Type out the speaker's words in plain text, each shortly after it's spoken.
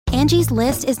Angie's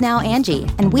List is now Angie,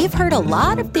 and we've heard a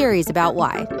lot of theories about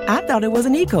why. I thought it was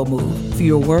an eco move.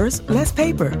 Fewer words, less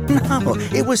paper. No,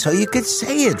 it was so you could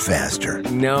say it faster.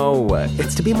 No,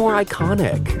 it's to be more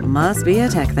iconic. Must be a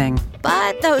tech thing.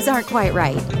 But those aren't quite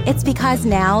right. It's because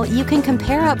now you can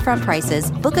compare upfront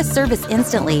prices, book a service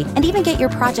instantly, and even get your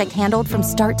project handled from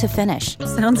start to finish.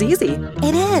 Sounds easy.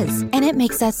 It is, and it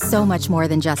makes us so much more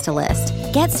than just a list.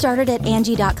 Get started at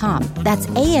Angie.com. That's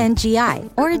ANGI,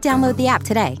 or download the app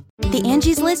today. The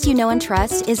Angie's List you know and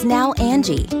trust is now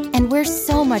Angie, and we're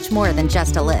so much more than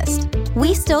just a list.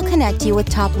 We still connect you with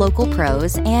top local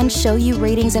pros and show you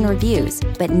ratings and reviews,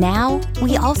 but now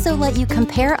we also let you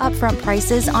compare upfront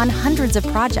prices on hundreds of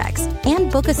projects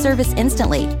and book a service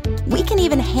instantly. We can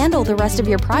even handle the rest of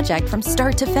your project from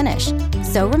start to finish.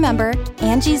 So remember,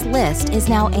 Angie's List is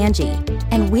now Angie,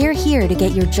 and we're here to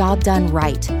get your job done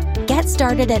right. Get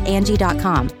started at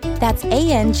Angie.com. That's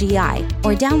ANGI,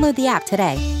 or download the app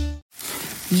today.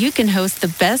 You can host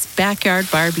the best backyard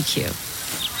barbecue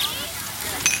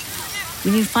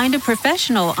when you find a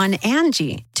professional on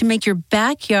Angie to make your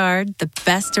backyard the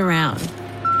best around.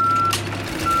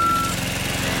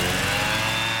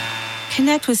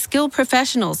 Connect with skilled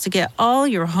professionals to get all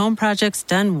your home projects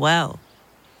done well.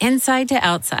 Inside to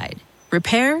outside,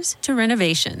 repairs to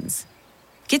renovations.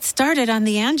 Get started on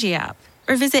the Angie app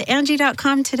or visit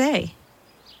Angie.com today.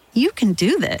 You can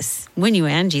do this when you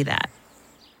Angie that.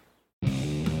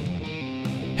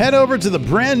 Head over to the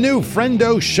brand new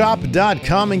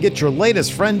FriendoShop.com and get your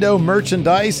latest Friendo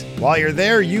merchandise. While you're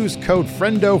there, use code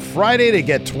FriendoFriday to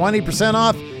get 20%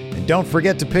 off. And don't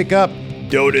forget to pick up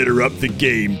Don't Interrupt the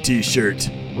Game t-shirt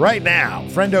right now.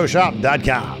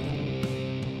 FriendoShop.com.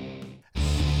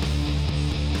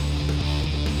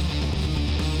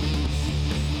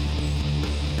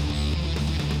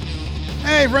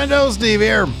 Hey, Friendo, Steve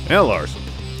here. And Larson.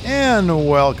 And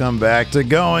welcome back to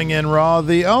Going in Raw,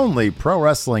 the only pro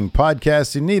wrestling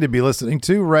podcast you need to be listening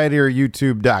to right here,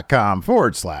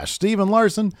 youtube.com/Steven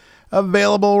Larson.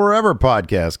 Available wherever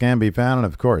podcasts can be found. And,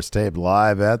 of course, taped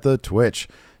live at the Twitch,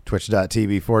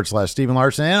 twitch.tv/Steven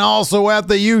Larson. And also at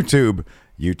the YouTube,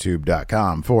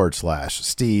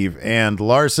 youtube.com/Steve and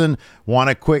Larson. Want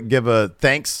to quick give a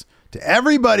thanks to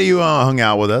everybody who hung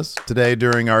out with us today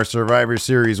during our Survivor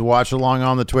Series watch along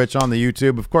on the Twitch, on the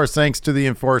YouTube. Of course, thanks to the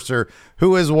Enforcer,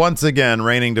 who is once again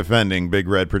reigning defending Big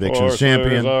Red Predictions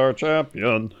champion. Our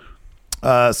champion.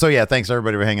 So yeah, thanks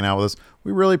everybody for hanging out with us.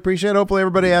 We really appreciate it. Hopefully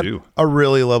everybody had a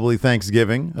really lovely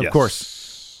Thanksgiving. Of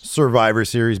course, Survivor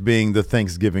Series being the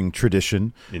Thanksgiving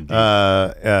tradition.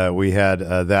 Indeed. We had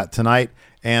that tonight.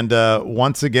 And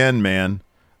once again, man,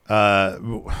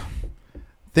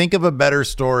 think of a better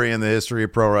story in the history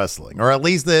of pro wrestling, or at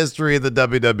least the history of the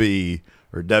WWE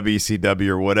or WCW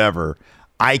or whatever.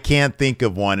 I can't think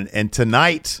of one. And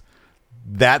tonight,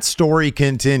 that story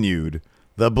continued.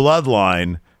 The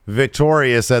Bloodline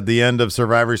victorious at the end of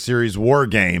Survivor Series War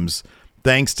Games,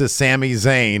 thanks to Sami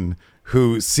Zayn,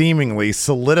 who seemingly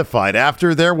solidified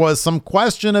after there was some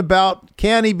question about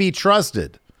can he be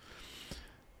trusted.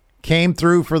 Came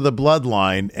through for the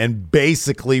Bloodline and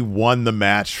basically won the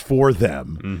match for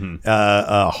them,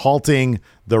 halting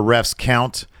the ref's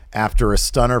count after a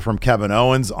stunner from Kevin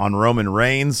Owens on Roman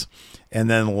Reigns,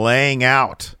 and then laying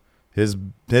out his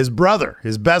brother,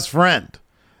 his best friend,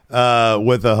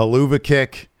 with a haluva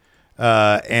kick,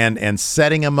 and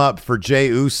setting him up for Jey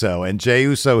Uso. And Jey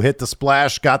Uso hit the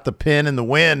splash, got the pin and the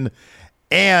win,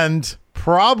 and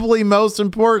probably most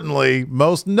importantly,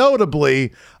 most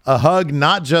notably, a hug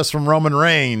not just from Roman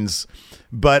Reigns,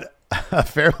 but a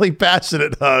fairly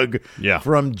passionate hug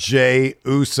from Jey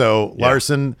Uso. Yeah.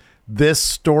 Larson,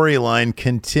 this storyline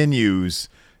continues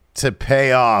to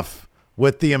pay off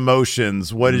with the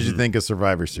emotions. What did you think of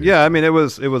Survivor Series? Yeah, I mean, it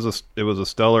was a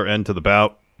stellar end to the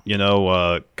bout. You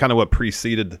know, kind of what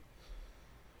preceded.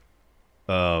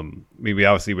 We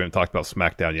haven't talked about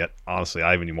SmackDown yet. Honestly,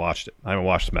 I haven't even watched it. I haven't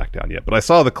watched SmackDown yet, but I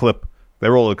saw the clip. They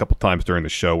rolled it a couple times during the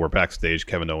show where backstage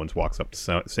Kevin Owens walks up to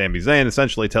Sami Zayn and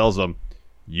essentially tells him,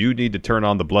 you need to turn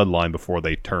on the Bloodline before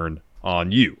they turn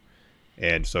on you.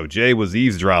 And so Jey was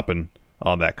eavesdropping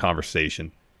on that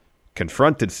conversation,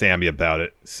 confronted Sami about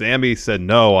it. Sami said,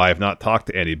 no, I have not talked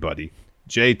to anybody.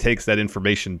 Jey takes that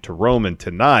information to Roman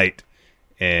tonight,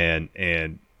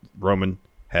 and Roman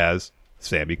has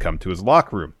Sami come to his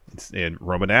locker room. And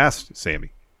Roman asked Sami,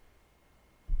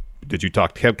 did you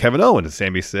talk to Kevin Owens? And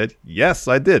Sami said, yes,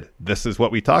 I did. This is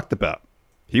what we talked about.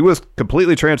 He was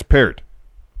completely transparent,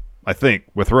 I think,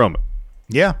 with Roman.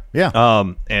 Yeah.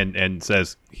 And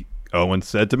says, Owens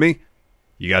said to me,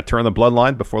 you got to turn the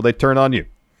Bloodline before they turn on you.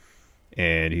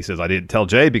 And he says, I didn't tell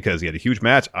Jey because he had a huge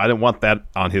match. I didn't want that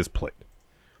on his plate.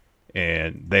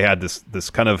 And they had this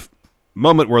kind of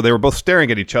moment where they were both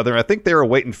staring at each other. And I think they were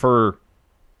waiting for,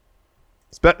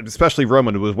 especially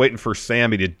Roman, who was waiting for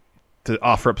Sami to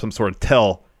offer up some sort of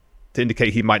tell to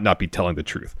indicate he might not be telling the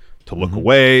truth, to look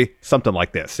away, something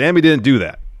like that. Sami didn't do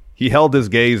that. He held his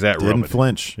gaze at Roman. Didn't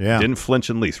flinch, yeah. Didn't flinch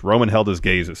in least. Roman held his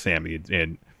gaze at Sami,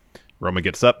 and Roman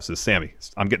gets up, says, Sami,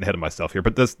 I'm getting ahead of myself here,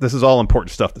 but this is all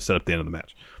important stuff to set up the end of the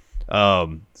match.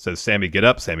 Says, Sami, get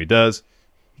up. Sami does.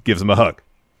 He gives him a hug.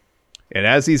 And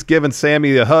as he's giving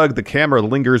Sami a hug, the camera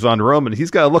lingers on Roman.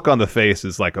 He's got a look on the face.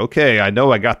 It's like, okay, I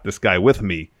know I got this guy with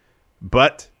me,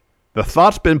 but the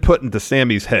thought's been put into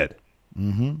Sami's head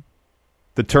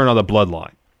to turn on the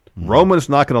bloodline. Roman's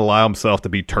not going to allow himself to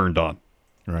be turned on,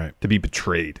 right? To be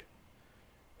betrayed.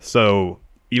 So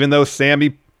even though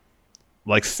Sami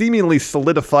seemingly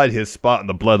solidified his spot in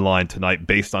the bloodline tonight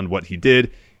based on what he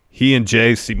did, he and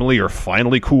Jay seemingly are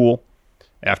finally cool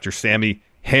after Sami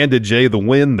handed Jay the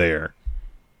win there.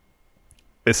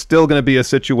 It's still going to be a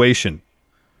situation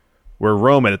where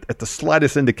Roman, at the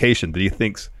slightest indication that he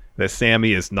thinks that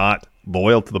Sami is not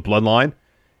loyal to the bloodline,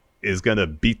 is going to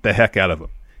beat the heck out of him.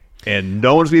 And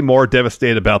no one's going to be more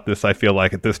devastated about this, I feel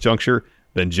like, at this juncture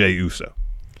than Jey Uso.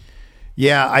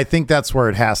 Yeah, I think that's where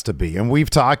it has to be. And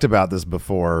we've talked about this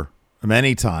before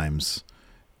many times.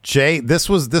 Jay, this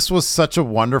was such a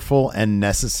wonderful and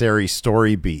necessary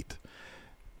story beat.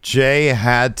 Jay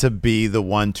had to be the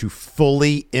one to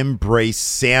fully embrace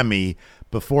Sami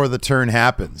before the turn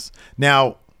happens.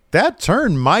 Now, that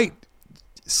turn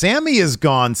Sami has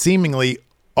gone seemingly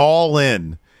all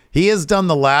in. He has done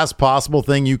the last possible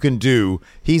thing you can do.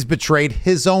 He's betrayed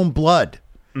his own blood.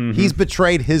 He's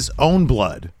betrayed his own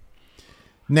blood.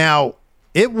 Now,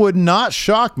 it would not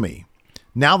shock me,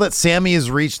 now that Sami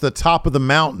has reached the top of the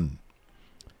mountain,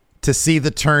 to see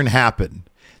the turn happen.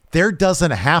 There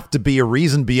doesn't have to be a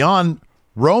reason beyond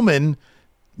Roman.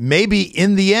 Maybe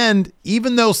in the end,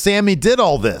 even though Sami did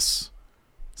all this,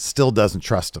 still doesn't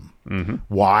trust him.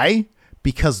 Why?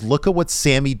 Because look at what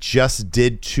Sami just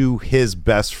did to his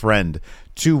best friend,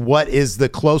 to what is the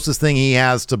closest thing he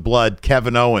has to blood,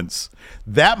 Kevin Owens.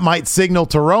 That might signal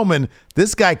to Roman,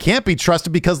 this guy can't be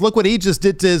trusted because look what he just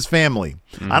did to his family.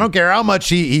 I don't care how much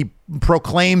he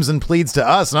proclaims and pleads to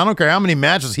us, and I don't care how many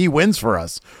matches he wins for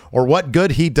us or what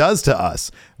good he does to us.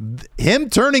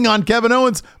 Him turning on Kevin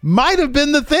Owens might have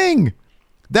been the thing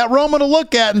that Roman will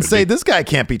look at and say, this guy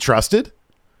can't be trusted.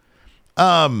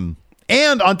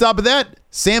 And on top of that,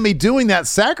 Sami doing that,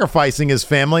 sacrificing his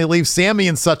family, leaves Sami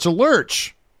in such a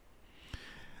lurch.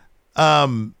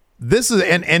 This is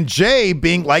and Jay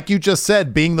being, like you just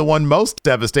said, being the one most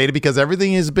devastated because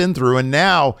everything he's been through, and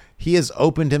now he has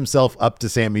opened himself up to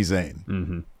Sami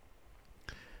Zayn.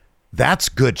 That's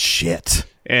good shit.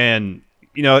 And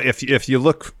if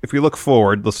we look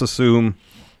forward, let's assume.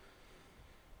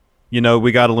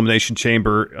 We got Elimination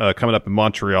Chamber coming up in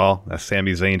Montreal. That's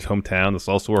Sami Zayn's hometown. That's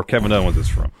also where Kevin Owens is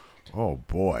from. Oh,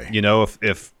 boy.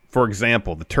 If for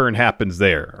example, the turn happens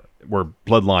there, where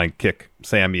Bloodline kick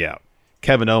Sami out,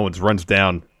 Kevin Owens runs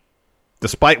down,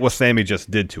 despite what Sami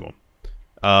just did to him,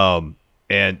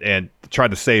 and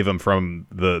tried to save him from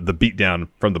the beatdown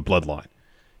from the Bloodline.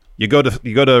 You go to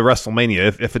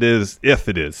WrestleMania, if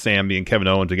it is Sami and Kevin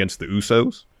Owens against the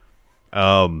Usos.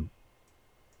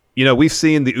 We've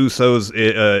seen the Usos,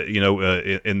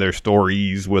 in their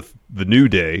stories with the New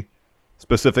Day,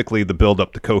 specifically the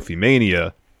build-up to Kofi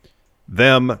Mania,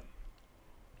 them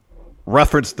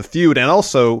reference the feud and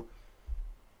also,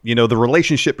 the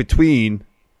relationship between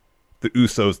the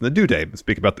Usos and the New Day.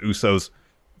 Speak about the Usos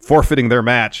forfeiting their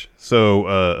match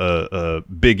so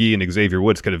Big E and Xavier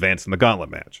Woods could advance in the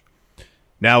gauntlet match.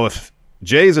 Now, if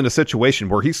Jay's in a situation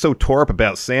where he's so tore up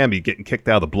about Sami getting kicked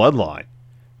out of the Bloodline,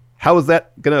 how is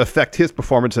that going to affect his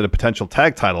performance in a potential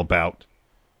tag title bout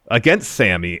against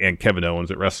Sami and Kevin Owens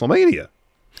at WrestleMania?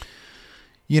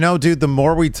 Dude, the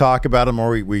more we talk about it, the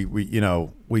more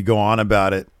we go on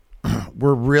about it,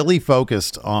 we're really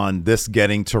focused on this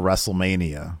getting to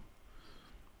WrestleMania.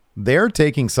 They're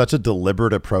taking such a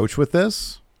deliberate approach with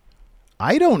this.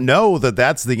 I don't know that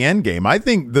that's the end game. I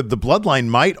think that the Bloodline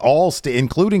might all,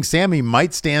 including Sami,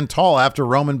 might stand tall after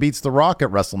Roman beats The Rock at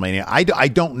WrestleMania. I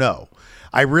don't know.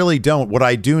 I really don't. What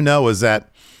I do know is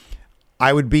that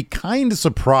I would be kind of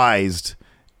surprised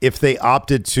if they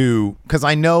opted to, because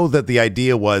I know that the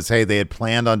idea was, hey, they had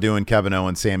planned on doing Kevin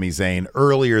Owens, Sami Zayn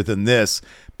earlier than this,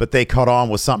 but they caught on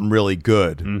with something really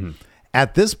good.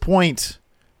 At this point,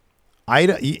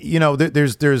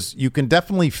 there's you can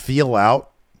definitely feel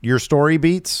out your story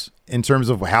beats in terms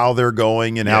of how they're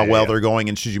going and how well they're going,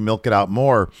 and should you milk it out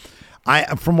more.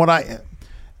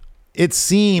 It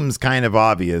seems kind of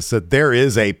obvious that there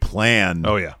is a plan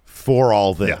for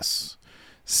all this,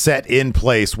 set in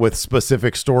place with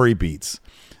specific story beats.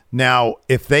 Now,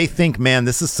 if they think, man,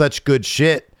 this is such good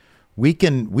shit, we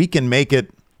can make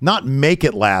it, not make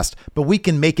it last, but we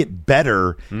can make it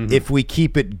better if we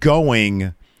keep it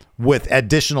going with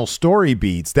additional story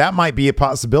beats. That might be a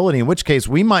possibility, in which case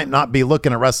we might not be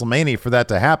looking at WrestleMania for that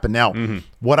to happen. Now,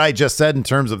 what I just said in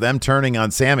terms of them turning on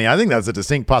Sammy, I think that's a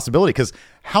distinct possibility, because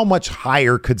how much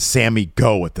higher could Sammy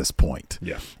go at this point?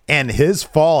 Yeah. And his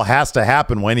fall has to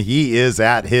happen when he is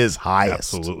at his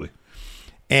highest. Absolutely.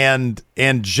 And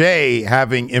Jay,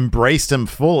 having embraced him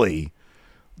fully,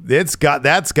 that's got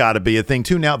to be a thing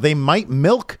too. Now, they might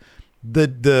milk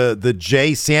the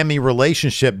Jay Sammy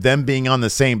relationship, them being on the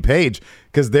same page,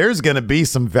 because there's going to be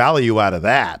some value out of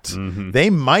that. They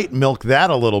might milk that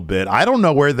a little bit. I don't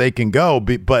know where they can go,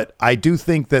 but I do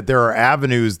think that there are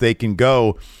avenues they can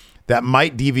go that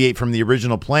might deviate from the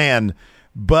original plan.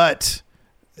 But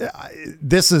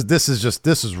this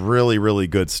is really, really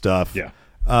good stuff. Yeah.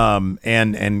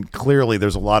 And clearly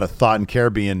there's a lot of thought and care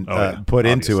being put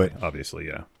into it. Obviously,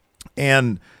 yeah.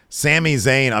 And Sami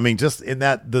Zayn, I mean, just in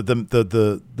that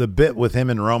the bit with him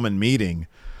and Roman meeting,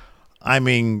 I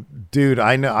mean, dude,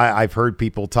 I know I've heard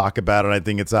people talk about it. I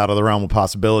think it's out of the realm of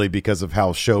possibility because of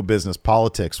how show business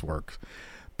politics work.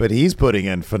 But he's putting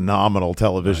in phenomenal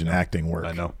television acting work.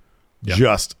 I know. Yeah.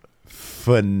 Just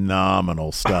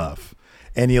phenomenal stuff.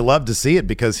 And you love to see it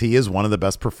because he is one of the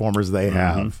best performers they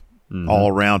have. All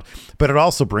around, but it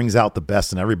also brings out the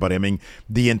best in everybody. I mean,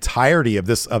 the entirety of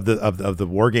this of the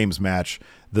War Games match,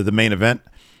 the main event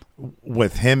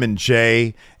with him and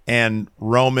Jay and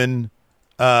Roman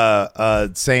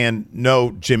saying,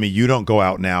 "No, Jimmy, you don't go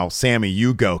out now. Sammy,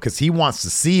 you go," because he wants to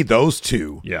see those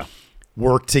two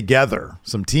work together.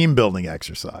 Some team building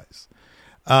exercise.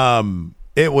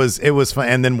 It was fun,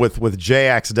 and then with Jay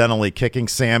accidentally kicking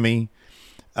Sammy.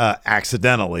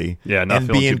 Accidentally, not and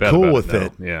being cool with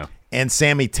it, and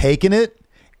Sammy taking it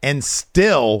and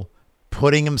still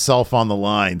putting himself on the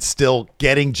line, still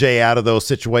getting Jay out of those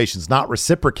situations, not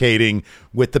reciprocating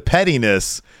with the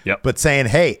pettiness, but saying,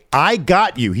 "Hey, I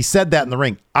got you." He said that in the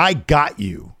ring, "I got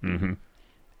you,"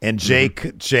 and Jay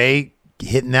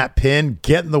hitting that pin,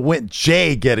 getting the win.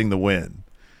 Jay getting the win.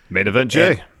 Main event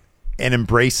Jay and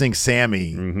embracing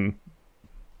Sammy.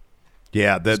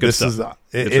 Yeah, this is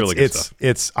it's really good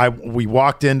stuff. We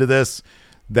walked into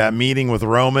that meeting with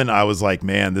Roman. I was like,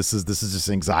 man, this is just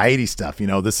anxiety stuff. You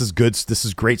know, this is good. This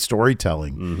is great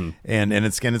storytelling, and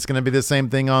it's going to be the same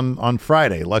thing on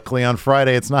Friday. Luckily, on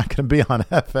Friday, it's not going to be on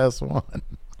FS1.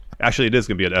 Actually, it is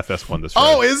going to be at FS1 this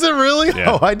Friday. Oh, is it really?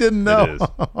 Yeah, I didn't know. It is.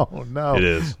 Oh no, it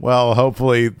is. Well,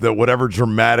 hopefully, whatever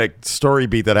dramatic story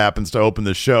beat that happens to open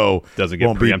the show doesn't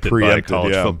get preempted by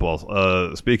college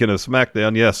football. Speaking of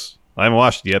SmackDown, yes. I haven't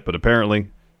watched it yet, but apparently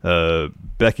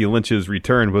Becky Lynch's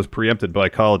return was preempted by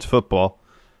college football.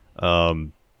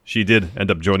 She did end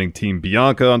up joining Team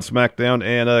Bianca on SmackDown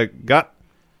and got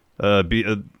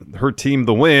her team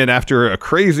the win after a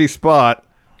crazy spot,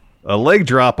 a leg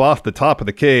drop off the top of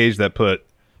the cage that put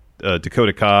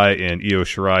Dakota Kai and Io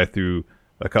Shirai through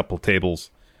a couple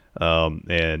tables,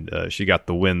 and she got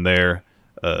the win there.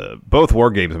 Both War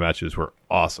Games matches were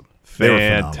awesome.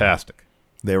 Fantastic.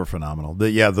 They were phenomenal.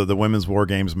 The women's War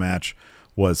Games match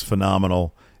was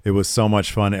phenomenal. It was so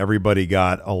much fun. Everybody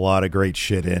got a lot of great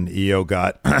shit in. Io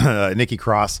got Nikki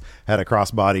Cross had a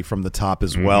crossbody from the top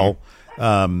as well.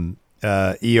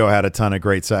 Io had a ton of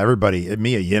great stuff. Everybody,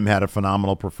 Mia Yim had a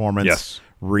phenomenal performance. Yes.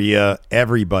 Rhea,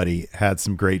 everybody had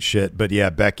some great shit. But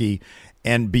yeah, Becky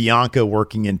and Bianca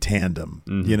working in tandem.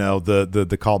 You know, the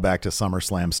callback to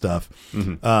SummerSlam stuff.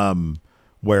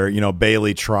 Where, you know,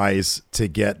 Bayley tries to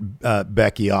get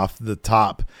Becky off the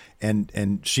top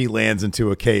and she lands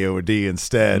into a KOD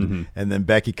instead. And then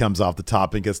Becky comes off the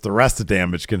top and gets the rest of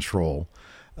Damage Control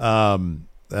for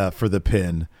the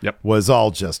pin. Was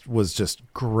just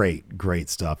great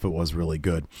stuff. It was really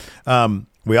good.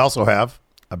 We also have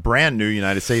a brand new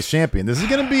United States champion. This is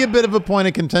going to be a bit of a point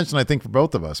of contention, I think, for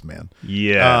both of us, man.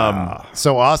 Yeah.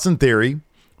 So Austin Theory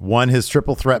won his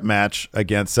triple threat match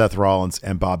against Seth Rollins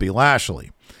and Bobby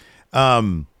Lashley.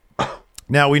 Now,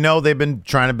 we know they've been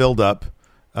trying to build up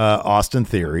Austin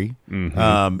Theory, and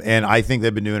I think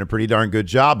they've been doing a pretty darn good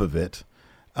job of it.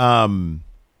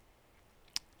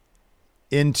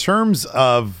 In terms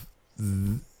of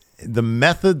the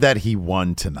method that he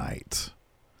won tonight,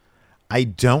 I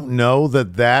don't know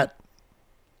that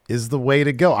is the way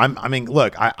to go. I mean,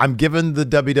 look, I'm giving the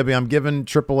WWE, I'm giving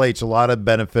Triple H a lot of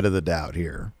benefit of the doubt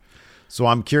here. So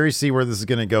I'm curious to see where this is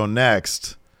going to go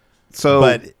next. So,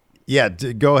 but yeah,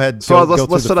 go ahead. So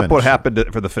let's set up what happened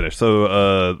for the finish.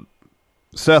 So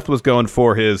Seth was going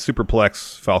for his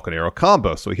Superplex Falcon Arrow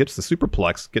combo. So he hits the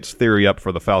Superplex, gets Theory up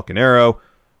for the Falcon Arrow.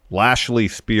 Lashley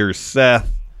spears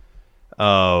Seth.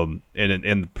 And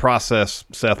in the process,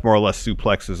 Seth more or less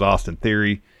suplexes Austin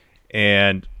Theory.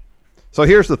 And so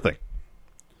here's the thing.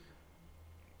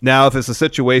 Now, if it's a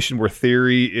situation where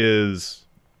Theory is...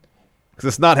 because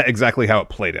it's not exactly how it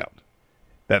played out.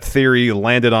 That Theory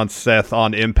landed on Seth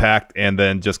on impact and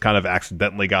then just kind of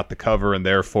accidentally got the cover and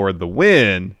therefore the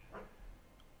win.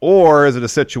 Or is it a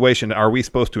situation, are we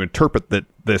supposed to interpret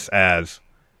this as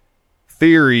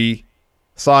Theory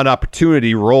saw an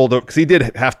opportunity, rolled over, because he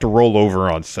did have to roll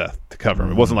over on Seth to cover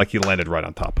him. It wasn't like he landed right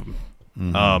on top of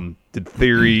him. Did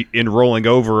Theory, in rolling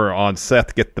over on Seth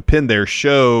to get the pin there,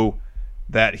 show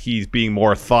that he's being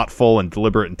more thoughtful and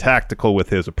deliberate and tactical with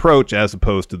his approach as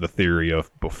opposed to the Theory of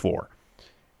before?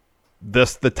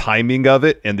 The timing of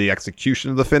it and the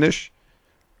execution of the finish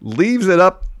leaves it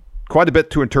up quite a bit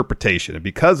to interpretation. And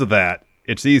because of that,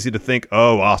 it's easy to think,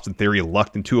 oh, Austin Theory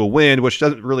lucked into a win, which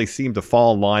doesn't really seem to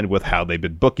fall in line with how they've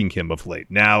been booking him of late.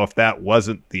 Now, if that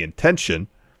wasn't the intention,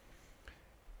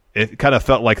 it kind of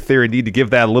felt like Theory needed to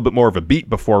give that a little bit more of a beat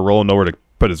before rolling over to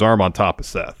put his arm on top of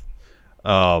Seth.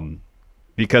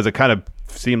 Because it kind of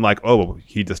seemed like, oh,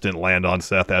 he just didn't land on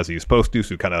Seth as he was supposed to,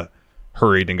 so he kind of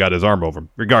hurried and got his arm over him.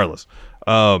 Regardless,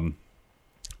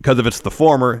 because if it's the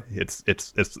former, it's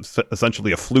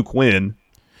essentially a fluke win.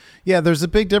 Yeah, there's a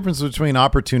big difference between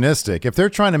opportunistic. If they're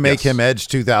trying to make him Edge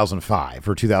 2005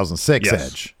 or 2006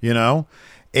 Edge, you know,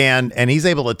 and he's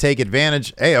able to take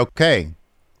advantage, hey, okay,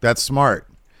 that's smart.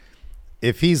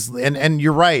 If he's and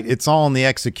you're right, it's all in the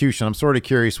execution. I'm sort of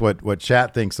curious what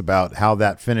chat thinks about how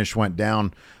that finish went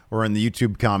down, or in the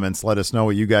YouTube comments, let us know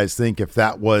what you guys think, if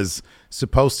that was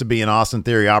supposed to be an Austin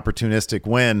Theory opportunistic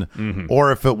win,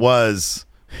 or if it was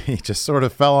he just sort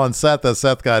of fell on Seth as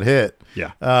Seth got hit.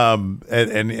 Yeah.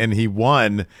 And he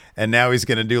won, and now he's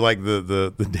going to do like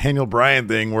the Daniel Bryan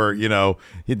thing where, you know,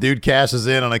 the dude cashes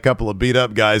in on a couple of beat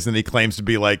up guys and he claims to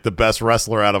be like the best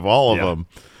wrestler out of all of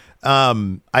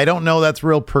them. I don't know that's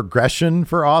real progression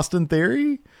for Austin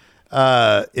Theory.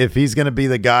 If he's going to be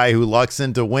the guy who lucks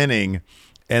into winning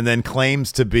and then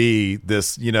claims to be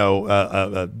this, you know,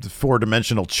 a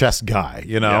 4-dimensional chess guy,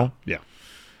 you know? Yeah.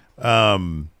 I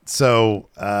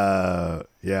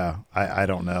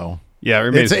don't know.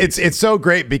 Yeah, it's so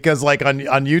great because like on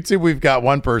YouTube we've got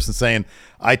one person saying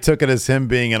I took it as him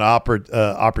being an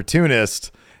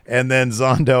opportunist, and then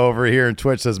Zondo over here in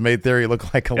Twitch says made Theory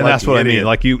look like a and that's what idiot. I mean.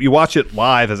 Like you watch it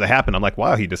live as it happened. I'm like,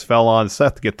 wow, he just fell on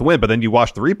Seth to get the win. But then you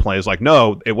watch the replay. It's like,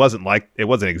 no, it wasn't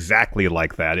exactly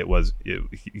like that.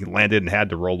 He landed and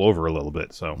had to roll over a little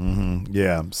bit. So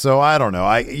yeah. So I don't know.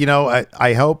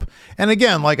 I hope. And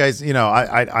again, like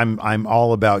I'm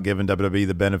all about giving WWE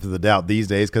the benefit of the doubt these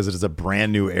days because it is a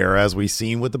brand new era, as we've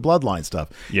seen with the Bloodline stuff.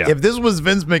 Yeah. If this was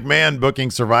Vince McMahon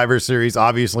booking Survivor Series,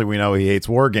 obviously we know he hates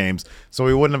War Games, so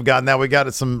we wouldn't have gotten that. We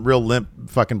got some real limp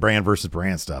fucking brand versus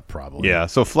brand stuff probably. Yeah.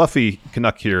 So Fluffy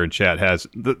Canuck here in chat has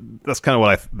that's kind of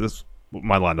what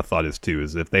my line of thought is too,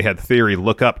 is if they had Theory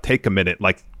look up, take a minute,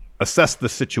 like assess the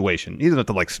situation. He doesn't have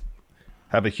to like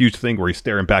have a huge thing where he's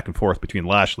staring back and forth between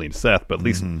Lashley and Seth, but at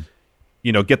least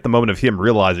get the moment of him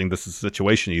realizing this is the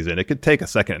situation he's in. It could take a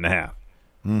second and a half.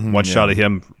 One shot of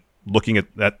him looking at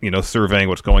that, surveying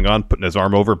what's going on, putting his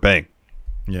arm over, bang.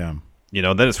 Yeah.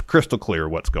 Then it's crystal clear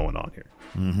what's going on here.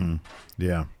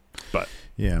 Yeah. But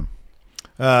yeah.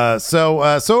 So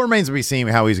it remains to be seen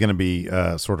how he's going to be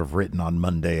sort of written on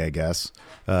Monday, I guess,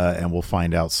 and we'll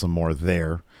find out some more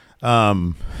there.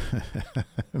 But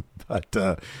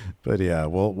yeah,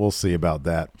 we'll see about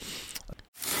that.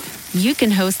 You can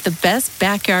host the best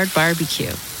backyard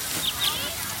barbecue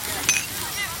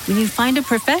when you find a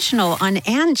professional on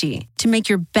Angie to make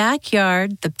your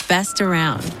backyard the best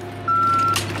around.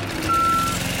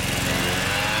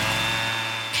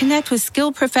 Connect with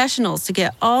skilled professionals to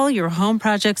get all your home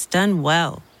projects done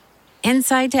well.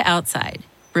 Inside to outside,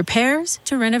 repairs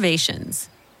to renovations.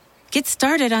 Get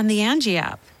started on the Angie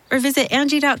app or visit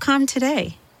Angie.com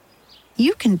today.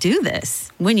 You can do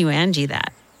this when you Angie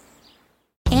that.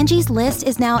 Angie's List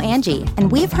is now Angie, and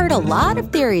we've heard a lot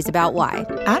of theories about why.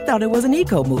 I thought it was an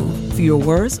eco move. Fewer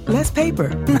words, less paper.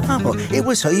 No, it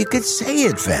was so you could say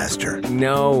it faster.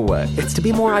 No, it's to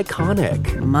be more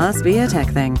iconic. Must be a tech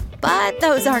thing. But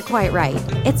those aren't quite right.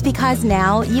 It's because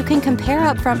now you can compare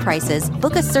upfront prices,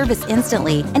 book a service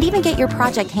instantly, and even get your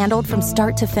project handled from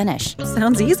start to finish.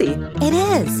 Sounds easy. It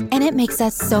is, and it makes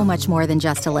us so much more than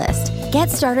just a list. Get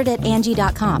started at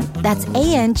Angie.com. That's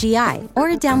ANGI, or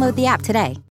download the app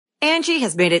today. Angie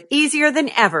has made it easier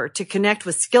than ever to connect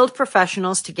with skilled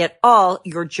professionals to get all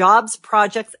your jobs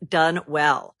projects done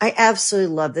well. I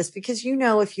absolutely love this because,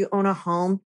 if you own a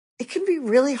home, it can be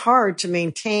really hard to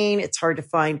maintain. It's hard to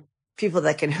find people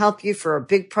that can help you for a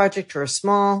big project or a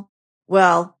small.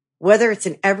 Well, whether it's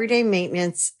in everyday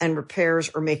maintenance and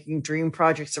repairs or making dream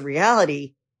projects a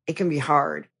reality, it can be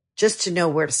hard just to know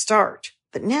where to start.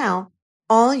 But now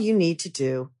all you need to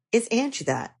do is Angie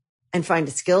that and find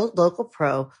a skilled local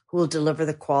pro who will deliver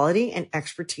the quality and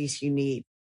expertise you need.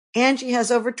 Angie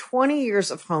has over 20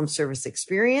 years of home service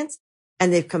experience,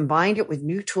 and they've combined it with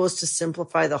new tools to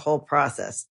simplify the whole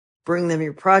process. Bring them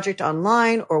your project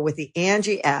online or with the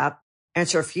Angie app,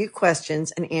 answer a few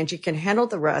questions, and Angie can handle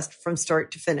the rest from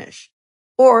start to finish.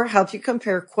 Or help you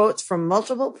compare quotes from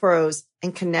multiple pros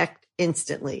and connect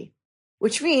instantly,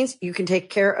 which means you can take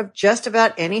care of just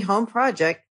about any home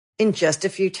project in just a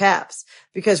few taps.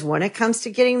 Because when it comes to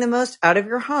getting the most out of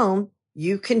your home,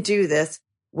 you can do this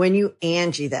when you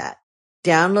Angie that.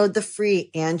 Download the free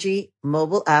Angie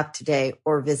mobile app today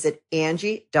or visit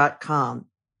Angie.com.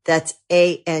 That's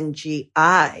ANGI.com.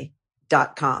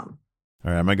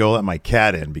 All right, I'm going to go let my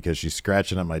cat in because she's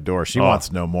scratching at my door. She wants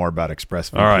to know more about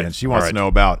ExpressVPN. All right. She wants to know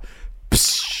about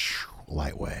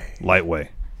Lightway.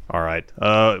 All right.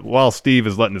 While Steve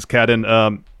is letting his cat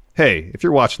in, hey, if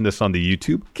you're watching this on the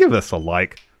YouTube, give us a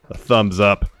like, a thumbs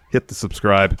up, hit the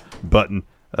subscribe button,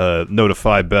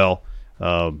 notify bell.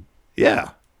 Show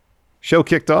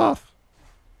kicked off.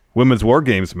 Women's War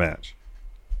Games match.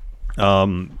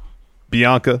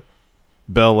 Bianca,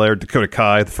 Belair, Dakota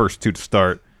Kai, the first two to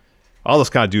start. I'll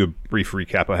just kind of do a brief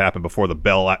recap of what happened before the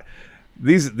bell.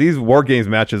 These War Games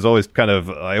matches I always kind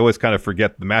of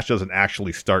forget the match doesn't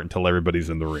actually start until everybody's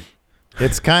in the ring.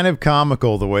 It's kind of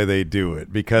comical the way they do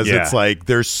it because it's like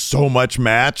there's so much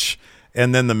match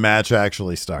and then the match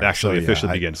actually starts.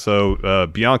 Officially begins. So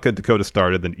Bianca and Dakota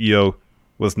started, then Io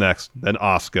was next, then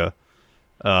Asuka.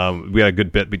 We had a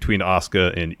good bit between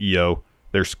Asuka and Io.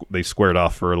 They squared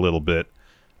off for a little bit.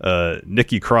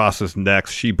 Nikki Cross is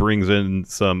next. She brings in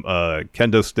some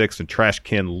kendo sticks and trash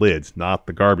can lids, not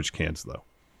the garbage cans though.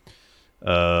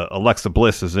 Alexa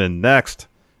Bliss is in next.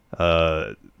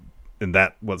 And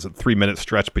that was a 3-minute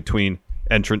stretch between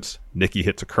entrants. Nikki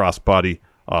hits a crossbody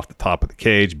off the top of the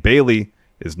cage. Bayley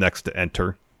is next to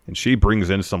enter, and she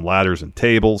brings in some ladders and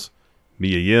tables.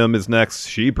 Mia Yim is next.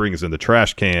 She brings in the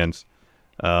trash cans.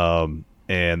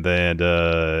 And then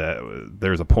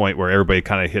there's a point where everybody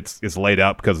kind of is laid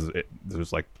out because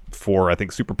there's like 4, I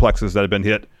think, superplexes that have been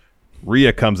hit.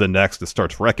 Rhea comes in next and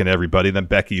starts wrecking everybody. Then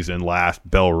Becky's in last.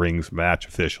 Bell rings. Match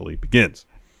officially begins.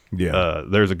 Yeah.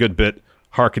 There's a good bit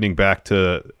harkening back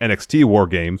to NXT War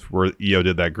Games where Io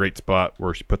did that great spot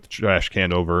where she put the trash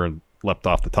can over and leapt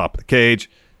off the top of the cage.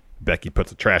 Becky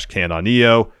puts a trash can on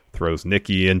Io, throws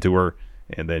Nikki into her,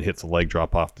 and then hits a leg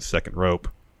drop off the second rope.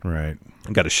 Right.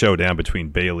 Got a showdown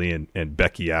between Bayley and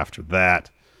Becky after that.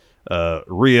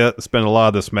 Rhea spent a lot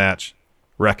of this match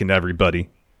wrecking everybody,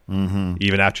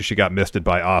 even after she got misted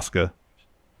by Asuka.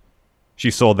 She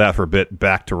sold that for a bit,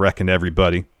 back to wrecking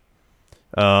everybody.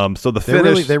 So the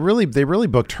finish, they really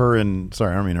booked her in.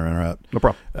 Sorry, I don't mean to interrupt. No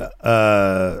problem.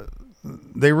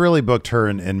 They really booked her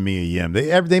and Mia Yim.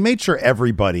 They made sure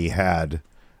everybody had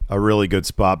a really good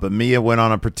spot, but Mia went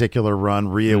on a particular run.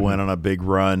 Rhea went on a big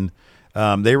run.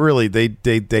 They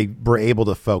were able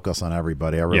to focus on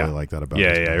everybody. I really like that about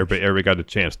this match. Everybody got a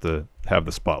chance to have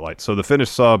the spotlight. So the finish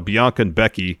saw Bianca and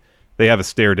Becky. They have a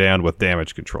stare down with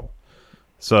damage control.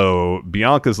 So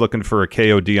Bianca's looking for a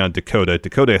KOD on Dakota.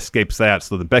 Dakota escapes that,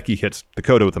 so the Becky hits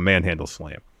Dakota with a manhandle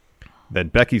slam. Then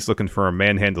Becky's looking for a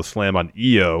manhandle slam on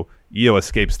Io. Io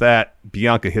escapes that.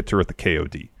 Bianca hits her with the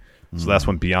KOD. So that's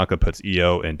when Bianca puts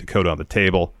Io and Dakota on the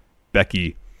table.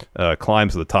 Becky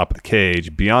climbs to the top of the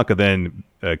cage. Bianca then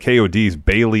KODs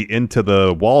Bayley into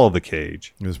the wall of the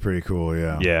cage. It was pretty cool,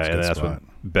 yeah. Yeah, and that's when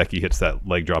Becky hits that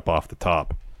leg drop off the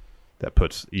top. That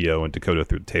puts Io and Dakota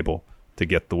through the table to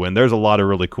get the win. There's a lot of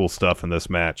really cool stuff in this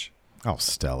match. Oh,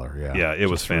 stellar, yeah. Yeah, it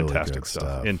was fantastic really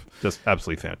stuff. And just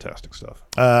absolutely fantastic stuff.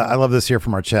 I love this here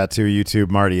from our chat, too. YouTube,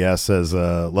 Marty S. says,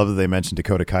 love that they mentioned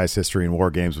Dakota Kai's history in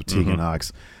War Games with Tegan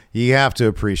Nox. You have to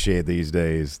appreciate these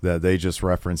days that they just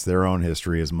reference their own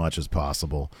history as much as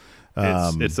possible.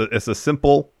 It's a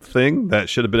simple thing that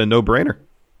should have been a no-brainer.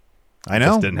 I know. It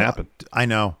just didn't happen. I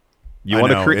know. You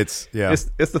want to create?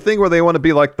 It's the thing where they want to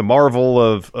be like the Marvel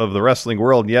of the wrestling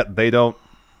world, and yet they don't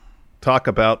talk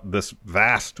about this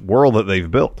vast world that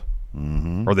they've built,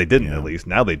 or they didn't at least.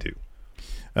 Now they do.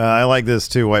 I like this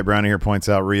too. White Brownie here points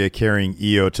out Rhea carrying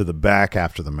Io to the back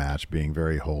after the match, being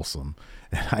very wholesome.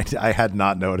 I had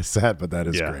not noticed that, but that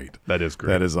is great. That is great.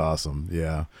 That is awesome.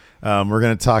 Yeah. We're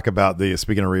going to talk about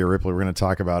speaking of Rhea Ripley, we're going to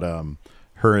talk about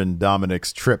her and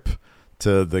Dominic's trip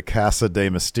to the Casa de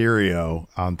Mysterio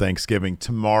on Thanksgiving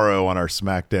tomorrow on our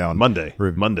SmackDown Monday.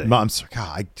 I'm sorry.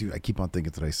 God, I keep on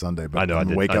thinking today's Sunday, but I know. I'm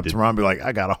gonna wake up tomorrow and be like,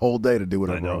 I got a whole day to do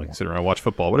whatever I want. Sit around, watch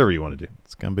football, whatever you want to do.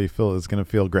 It's gonna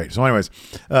feel great. So, anyways,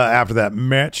 after that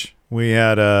match, we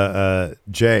had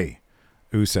Jay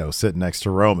Uso sitting next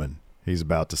to Roman. He's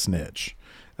about to snitch.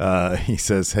 He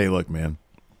says, "Hey, look, man.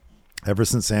 Ever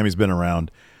since Sammy's been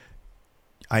around,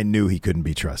 I knew he couldn't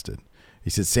be trusted." He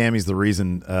said, Sammy's the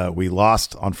reason we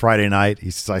lost on Friday night.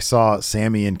 He says, I saw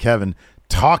Sammy and Kevin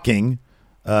talking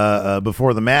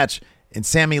before the match, and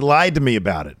Sammy lied to me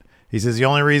about it. He says, the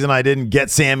only reason I didn't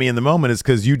get Sammy in the moment is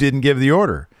because you didn't give the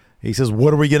order. He says,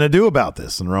 what are we going to do about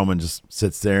this? And Roman just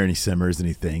sits there and he simmers and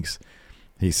he thinks.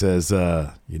 He says,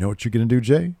 you know what you're going to do,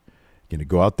 Jay? You're going to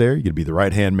go out there. You're going to be the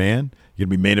right-hand man. You're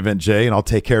going to be main event Jay, and I'll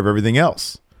take care of everything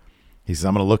else. He says,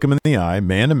 I'm going to look him in the eye,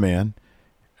 man to man,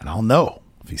 and I'll know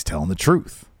if he's telling the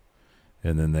truth.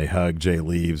 And then they hug, Jay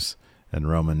leaves, and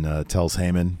Roman tells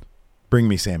Heyman, bring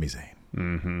me Sami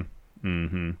Zayn.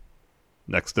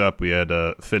 Next up, we had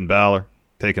Finn Balor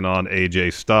taking on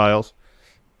AJ Styles.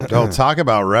 Oh, talk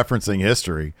about referencing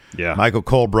history. Yeah. Michael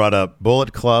Cole brought up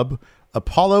Bullet Club,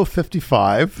 Apollo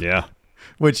 55. Yeah.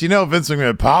 Which, Vince McMahon,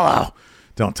 Apollo,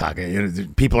 don't talk.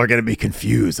 People are going to be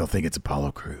confused. They'll think it's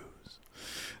Apollo Crews.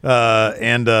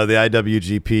 And the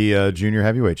IWGP Junior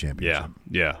Heavyweight Championship.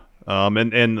 Yeah.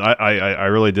 And I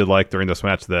really did like during this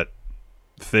match that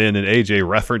Finn and AJ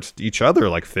referenced each other.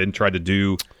 Like Finn tried to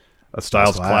do a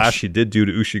Styles Clash. He did do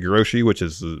to Ushigoroshi, which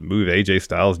is a move AJ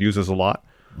Styles uses a lot.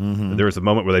 Mm-hmm. There was a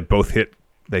moment where they both hit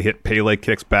Pele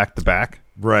kicks back to back.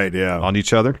 Right, yeah. On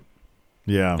each other.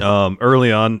 Yeah.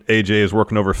 Early on, AJ is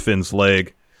working over Finn's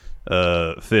leg.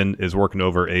 Finn is working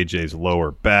over AJ's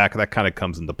lower back. That kind of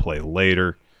comes into play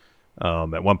later.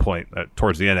 At one point,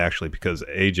 towards the end, actually, because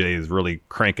AJ is really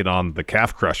cranking on the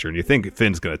calf crusher, and you think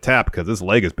Finn's going to tap because his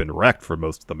leg has been wrecked for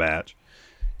most of the match.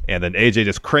 And then AJ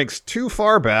just cranks too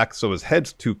far back, so his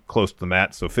head's too close to the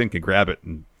mat, so Finn can grab it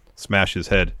and smash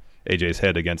AJ's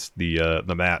head against the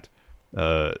mat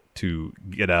to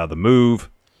get out of the move.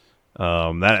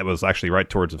 That was actually right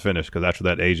towards the finish, because after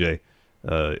that, AJ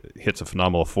hits a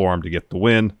phenomenal forearm to get the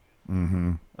win.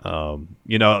 Mm-hmm.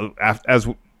 As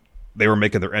they were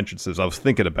making their entrances, I was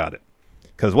thinking about it.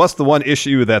 Because what's the one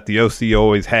issue that the OC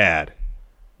always had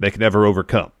they could never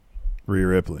overcome? Rhea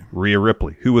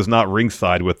Ripley, who was not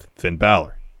ringside with Finn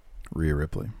Balor. Rhea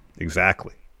Ripley.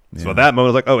 Exactly. Yeah. So at that moment,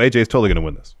 I was like, oh, AJ's totally going to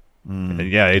win this. And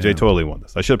AJ totally won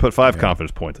this. I should have put 5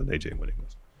 confidence points on AJ winning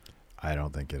this. I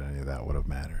don't think any of that would have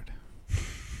mattered.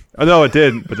 Oh, no, it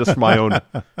didn't, but just for my own.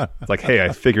 It's like, hey, I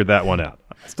figured that one out.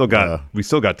 We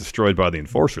still got destroyed by the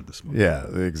Enforcer this month. Yeah,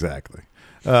 exactly.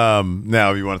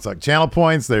 Now, if you want to talk channel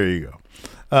points, there you go.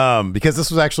 Because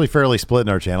this was actually fairly split in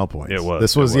our channel points. It was.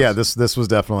 This was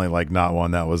definitely like not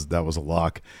one that was a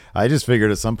lock. I just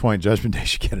figured at some point Judgment Day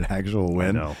should get an actual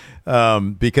win. I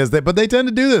know. Because they tend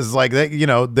to do this. Like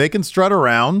they can strut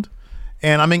around.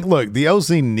 And I mean, look, the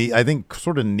OC I think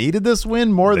sort of needed this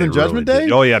win more than Judgment Day.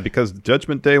 Oh yeah, because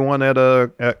Judgment Day won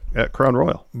at Crown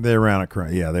Royal. They ran at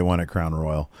Crown. Yeah, they won at Crown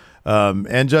Royal.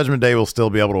 And Judgment Day will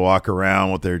still be able to walk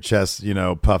around with their chests,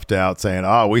 puffed out, saying,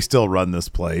 "Oh, we still run this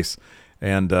place."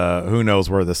 And who knows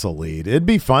where this will lead. It'd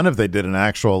be fun if they did an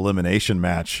actual elimination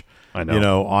match, I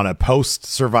know. On a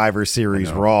post-Survivor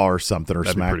Series Raw or something, or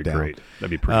That'd SmackDown. Be pretty great.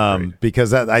 That'd be pretty great.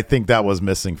 Because I think that was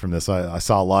missing from this. I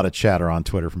saw a lot of chatter on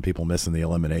Twitter from people missing the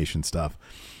elimination stuff.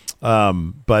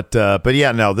 But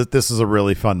yeah, no, this is a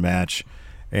really fun match.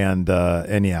 And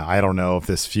yeah, I don't know if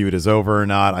this feud is over or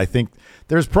not. I think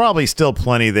there's probably still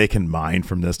plenty they can mine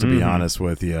from this, to be honest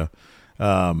with you.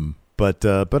 But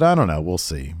I don't know. We'll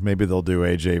see. Maybe they'll do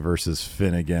AJ versus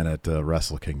Finn again at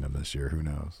Wrestle Kingdom this year. Who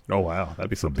knows? Oh wow, that'd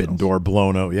be something. Forbidden Door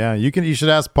blown out. Yeah, you should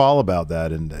ask Paul about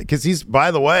that, and because he's,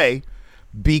 by the way,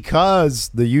 because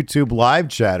the YouTube live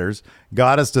chatters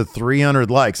got us to 300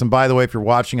 likes. And by the way, if you're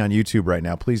watching on YouTube right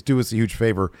now, please do us a huge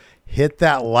favor. Hit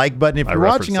that like button. If you're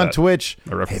watching on Twitch,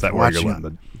 I reference that where you're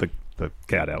letting the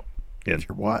cat out. If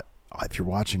you're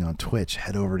watching on Twitch,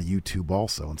 head over to YouTube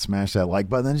also and smash that like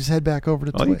button. Then just head back over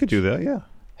to Twitch. Oh, you could do that, yeah.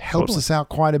 Helps us out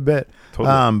quite a bit.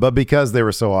 Totally. But because they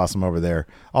were so awesome over there,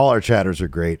 all our chatters are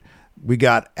great. We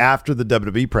got, after the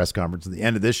WWE press conference at the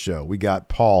end of this show, we got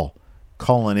Paul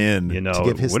calling in to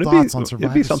give his thoughts on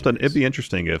Survivor Series. It'd be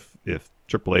interesting if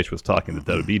Triple H was talking to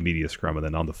WWE Media Scrum and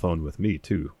then on the phone with me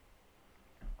too.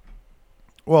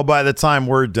 Well, by the time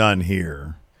we're done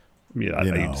here, I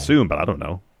assume, but I don't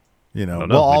know. You know, I don't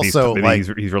know. well, Maybe also, maybe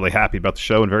like, he's really happy about the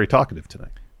show and very talkative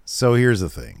tonight. so here's the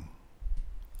thing.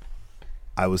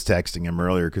 I was texting him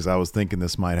earlier because I was thinking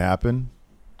this might happen.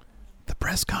 The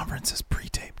press conference is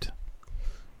pre-taped.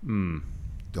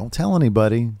 Don't tell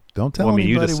anybody. Don't tell You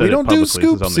anybody. just said We it don't do publicly. This is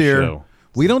on scoops the here. show.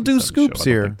 We don't do This is on the scoops show. I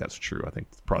don't here. think that's true. I think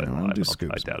it's probably I not. don't do I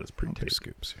scoops. doubt it's I don't do pre-taped.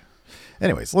 scoops here.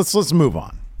 Anyways, let's move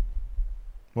on.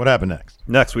 What happened next?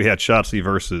 Next, we had Shotzi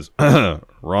versus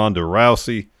Ronda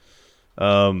Rousey.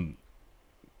 The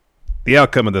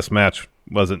outcome of this match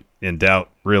wasn't in doubt,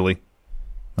 really.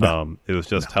 It was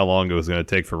just how long it was going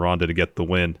to take for Ronda to get the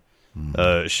win.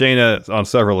 Shayna, on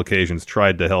several occasions,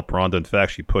 tried to help Ronda. In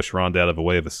fact, she pushed Ronda out of a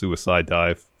way of a suicide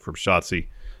dive from Shotzi.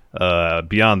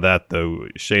 Beyond that, though,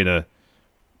 Shayna,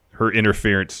 her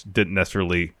interference didn't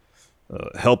necessarily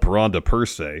help Ronda per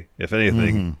se. If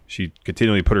anything, she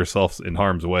continually put herself in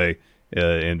harm's way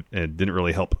and didn't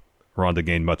really help Ronda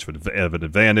gain much of an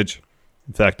advantage.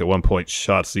 In fact, at one point,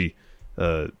 Shotzi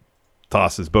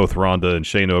tosses both Ronda and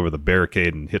Shayna over the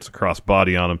barricade and hits a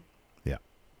crossbody on him. Yeah.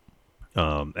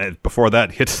 And before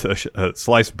that, hits a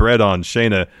sliced bread on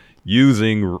Shayna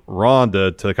using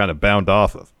Ronda to kind of bound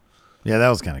off of. Yeah, that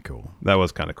was kind of cool. That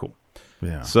was kind of cool.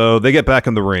 Yeah. So they get back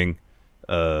in the ring.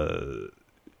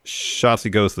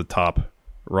 Shotzi goes to the top.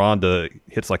 Ronda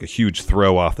hits like a huge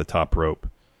throw off the top rope.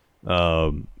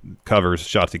 Covers.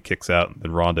 Shotzi kicks out. And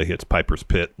then Ronda hits Piper's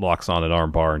Pit, locks on an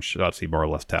armbar, and Shotzi more or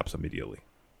less taps immediately.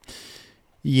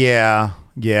 Yeah.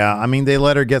 I mean, they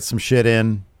let her get some shit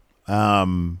in.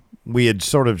 We had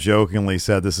sort of jokingly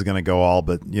said this is going to go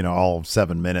all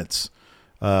 7 minutes.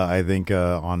 I think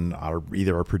on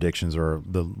either our predictions or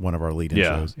one of our lead-in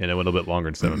shows. And it went a little bit longer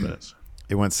than 7 minutes.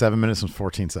 It went 7 minutes and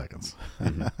 14 seconds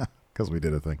because we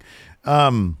did a thing.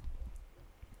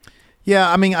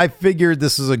 Yeah, I mean, I figured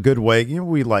this is a good way.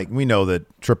 We know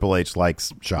that Triple H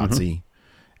likes Shotzi,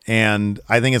 and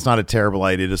I think it's not a terrible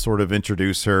idea to sort of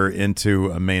introduce her into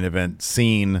a main event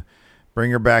scene, bring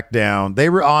her back down. They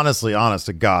were honest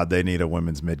to God, they need a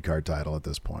women's mid-card title at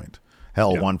this point.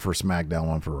 Hell, one for SmackDown,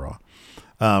 one for Raw.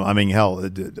 I mean, hell,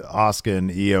 Asuka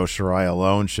and Io Shirai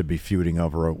alone should be feuding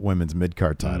over a women's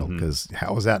mid-card title because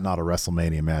how is that not a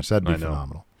WrestleMania match? That'd be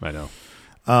phenomenal. I know.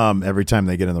 Every time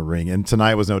they get in the ring. And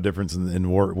tonight was no difference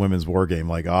in women's war game.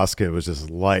 Like Asuka was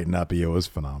just lighting up. Io was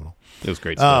phenomenal. It was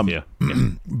great stuff, yeah.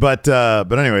 But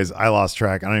anyways, I lost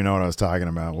track. I don't even know what I was talking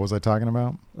about. What was I talking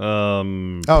about?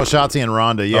 Shotzi and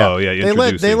Ronda. Yeah. Oh, yeah.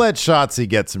 They let Shotzi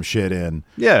get some shit in.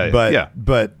 Yeah.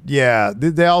 But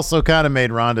they also kind of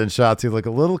made Ronda and Shotzi look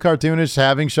a little cartoonish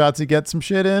having Shotzi get some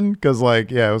shit in because,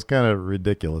 it was kind of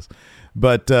ridiculous.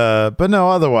 But no,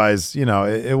 otherwise,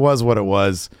 it was what it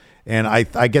was. And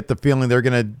I get the feeling they're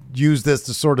going to use this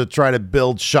to sort of try to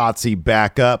build Shotzi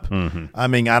back up. I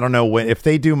mean, I don't know if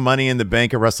they do Money in the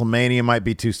Bank at WrestleMania, it might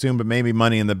be too soon, but maybe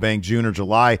Money in the Bank June or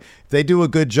July. If they do a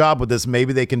good job with this,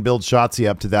 maybe they can build Shotzi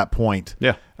up to that point.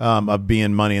 Yeah. Of being a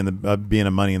Money in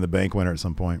the Bank winner at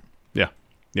some point.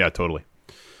 Yeah, totally.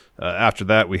 After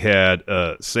that, we had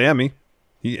Sammy.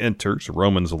 He enters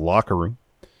Roman's locker room.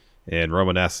 And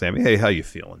Roman asks Sammy, "Hey, how you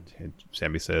feeling?" And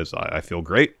Sammy says, "I feel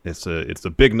great. It's a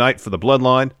big night for the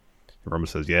Bloodline." And Roman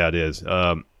says, "Yeah, it is.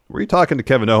 Were you talking to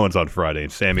Kevin Owens on Friday?"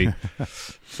 And Sammy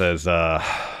says,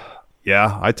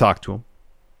 "Yeah, I talked to him."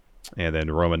 And then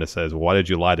Roman says, "Why did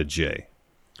you lie to Jay?"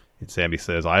 And Sammy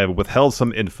says, "I have withheld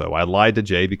some info. I lied to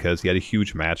Jay because he had a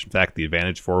huge match. In fact, the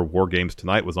advantage for War Games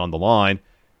tonight was on the line.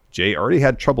 Jay already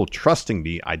had trouble trusting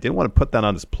me. I didn't want to put that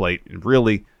on his plate. And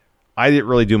really, I didn't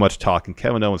really do much talking.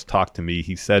 Kevin Owens talked to me.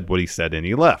 He said what he said, and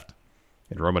he left."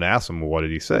 And Roman asks him, "Well, what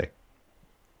did he say?"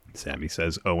 Sammy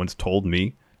says, "Owens told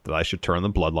me that I should turn the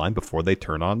Bloodline before they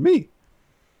turn on me."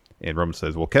 And Roman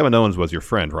says, "Well, Kevin Owens was your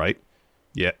friend, right?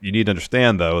 Yeah, you need to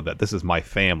understand, though, that this is my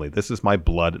family. This is my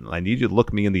blood, and I need you to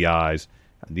look me in the eyes.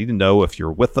 I need to know if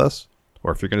you're with us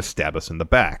or if you're going to stab us in the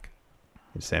back."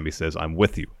 And Sammy says, "I'm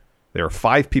with you. There are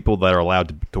 5 people that are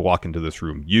allowed to walk into this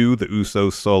room. You, the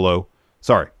Usos, Solo.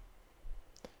 Sorry.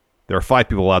 There are 5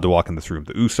 people allowed to walk in this room.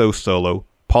 The Usos, Solo,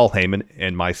 Paul Heyman,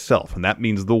 and myself. And that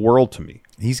means the world to me."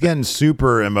 He's getting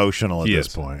super emotional at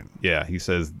this point. Yeah, he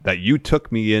says that you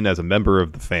took me in as a member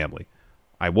of the family.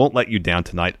 I won't let you down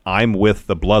tonight. I'm with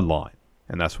the Bloodline.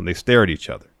 And that's when they stare at each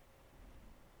other.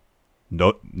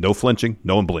 No flinching.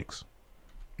 No one blinks.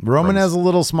 Roman has a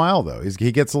little smile, though.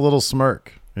 He gets a little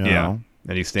smirk. You know?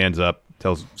 And he stands up,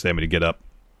 tells Sammy to get up,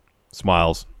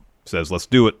 smiles, says, "Let's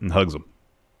do it," and hugs him.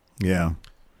 Yeah.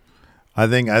 I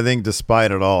think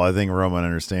despite it all, I think Roman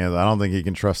understands. I don't think he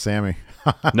can trust Sammy.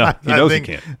 No, he knows he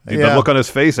can't. The look on his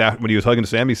face when he was hugging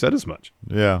Sammy said as much.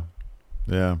 Yeah.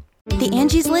 The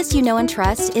Angie's List you know and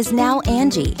trust is now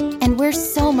Angie, and we're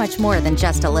so much more than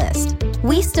just a list.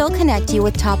 We still connect you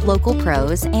with top local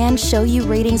pros and show you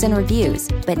ratings and reviews,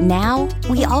 but now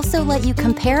we also let you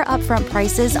compare upfront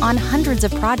prices on hundreds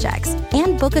of projects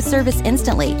and book a service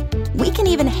instantly. We can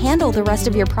even handle the rest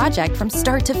of your project from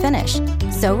start to finish.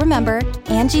 So remember,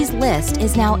 Angie's List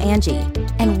is now Angie,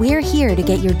 and we're here to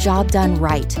get your job done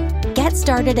right. Get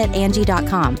started at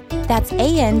Angie.com. That's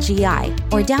ANGI,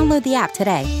 or download the app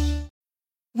today.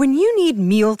 When you need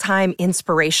mealtime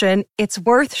inspiration, it's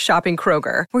worth shopping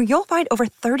Kroger, where you'll find over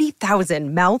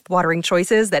 30,000 mouth-watering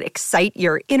choices that excite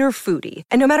your inner foodie.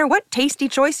 And no matter what tasty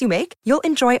choice you make, you'll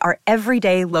enjoy our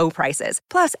everyday low prices,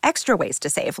 plus extra ways to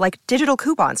save, like digital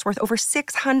coupons worth over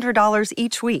 $600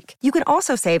 each week. You can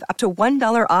also save up to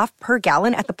 $1 off per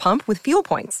gallon at the pump with fuel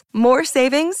points. More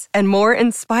savings and more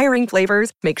inspiring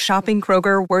flavors make shopping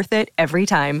Kroger worth it every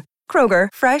time. Kroger,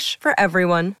 fresh for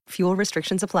everyone. Fuel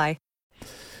restrictions apply.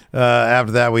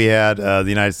 After that, we had the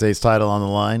United States title on the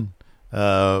line.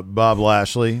 Bob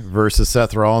Lashley versus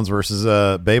Seth Rollins versus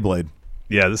Beyblade.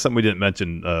 Yeah, this is something we didn't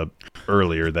mention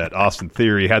earlier, that Austin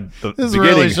Theory had the This beginning.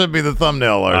 really should be the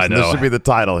thumbnail, Larson. I know. This should be the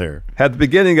title here. Had the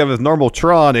beginning of his normal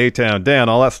Tron, A-Town Dan,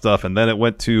 all that stuff, and then it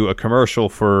went to a commercial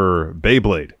for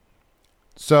Beyblade.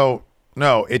 So,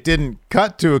 no, it didn't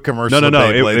cut to a commercial. No.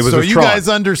 Beyblade. It was so his you Tron. guys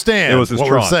understand It was his what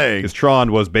Tron. we're saying. His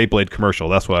Tron was Beyblade commercial.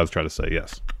 That's what I was trying to say,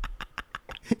 yes.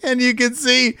 And you can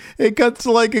see it cuts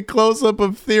to like a close-up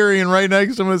of Theory, and right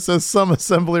next to him it says some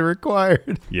assembly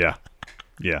required. Yeah.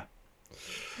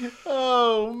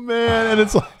 Oh, man. And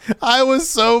it's like, I was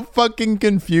so fucking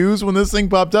confused when this thing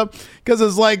popped up, because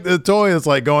it's like the toy is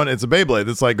like going, it's a Beyblade.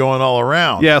 It's like going all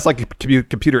around. Yeah, it's like a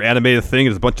computer animated thing.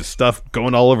 There's a bunch of stuff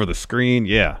going all over the screen.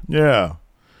 Yeah. Yeah.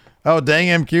 Oh,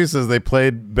 Dang MQ says they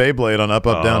played Beyblade on Up,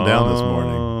 Up, Down, Down this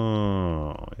morning.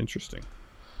 Oh, interesting.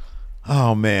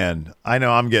 Oh, man. I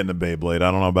know I'm getting a Beyblade.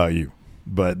 I don't know about you,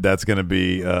 but that's going to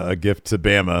be a gift to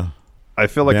Bama. I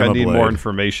feel like I Bama need Blade. more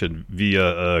information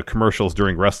via commercials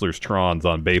during Wrestlers Trons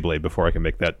on Beyblade before I can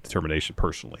make that determination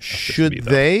personally. That's just Should me,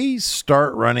 though. they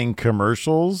start running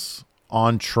commercials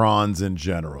on Trons in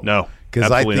general? No,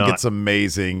 because I absolutely think not. it's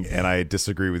amazing, and I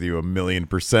disagree with you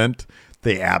 1,000,000%.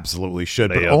 They absolutely should,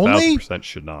 They but only 1,000%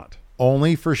 should not.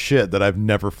 only for shit that I've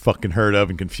never fucking heard of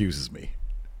and confuses me.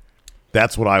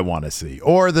 That's what I want to see.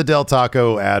 Or the Del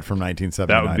Taco ad from 1979.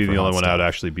 That would be for the Hot only one I would Stuff.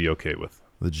 actually be okay with.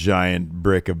 The giant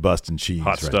brick of busting cheese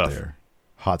Hot right stuff. there.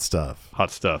 Hot stuff.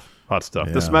 Hot stuff.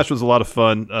 Yeah. This match was a lot of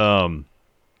fun.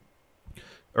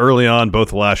 Early on,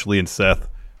 both Lashley and Seth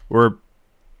were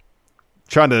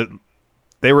trying to.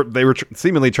 They were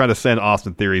seemingly trying to send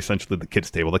Austin Theory essentially to the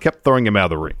kids' table. They kept throwing him out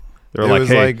of the ring. They were like,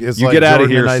 "Hey, it's you like get out of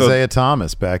Jordan here!" and So, Isaiah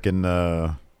Thomas back in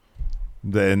the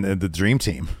Dream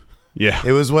Team. yeah,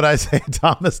 It was what Isaiah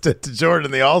Thomas did to Jordan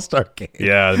in the All-Star game.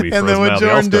 yeah. And then what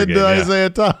Jordan did to Isaiah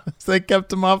Thomas, they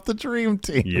kept him off the Dream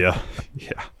Team. Yeah.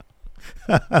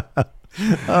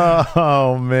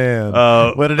 Oh, man.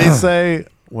 What did he say?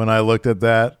 When I looked at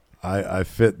that, I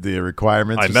fit the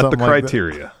requirements. I or met the something like that?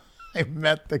 criteria. I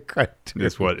met the criteria.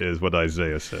 Is what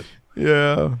Isaiah said.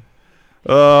 Yeah.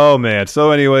 Oh man.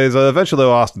 So, anyways, eventually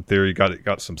Austin Theory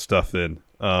got some stuff in.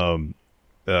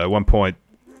 At one point,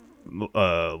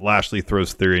 Lashley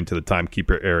throws Theory into the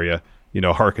timekeeper area.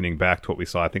 Hearkening back to what we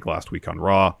saw, I think, last week on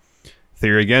Raw.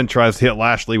 Theory again tries to hit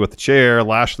Lashley with the chair.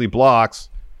 Lashley blocks.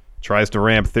 Tries to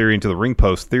ram Theory into the ring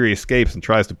post. Theory escapes and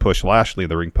tries to push Lashley in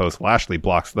the ring post. Lashley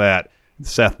blocks that.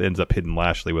 Seth ends up hitting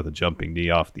Lashley with a jumping knee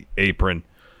off the apron.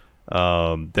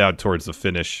 Down towards the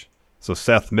finish. So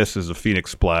Seth misses a Phoenix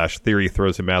Splash. Theory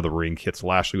throws him out of the ring, hits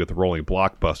Lashley with a rolling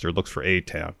blockbuster, looks for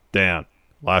A-Town. Down.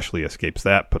 Lashley escapes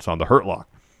that, puts on the Hurt Lock.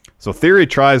 So Theory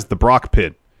tries the Brock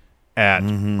Pit at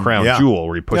Crown Yeah. Jewel,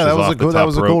 where he pushes that was off a the cool, top that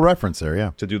was a rope cool reference there,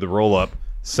 yeah. to do the roll-up.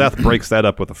 Seth breaks that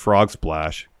up with a Frog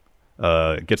Splash.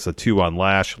 Gets the 2 on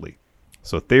Lashley.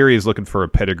 So Theory is looking for a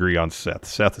pedigree on Seth.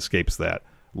 Seth escapes that.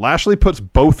 Lashley puts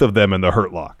both of them in the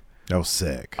Hurt Lock. That was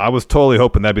sick. I was totally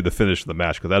hoping that'd be the finish of the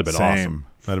match because that'd have been Same. awesome.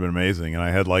 That'd have been amazing. And I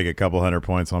had like a couple hundred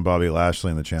points on Bobby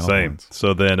Lashley in the channel Same. points.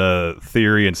 So then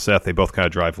Theory and Seth, they both kind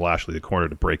of drive Lashley to the corner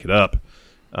to break it up.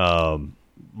 A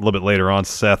little bit later on,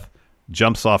 Seth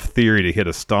jumps off Theory to hit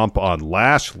a stomp on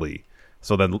Lashley.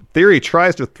 So then Theory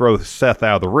tries to throw Seth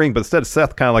out of the ring, but instead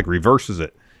Seth kind of like reverses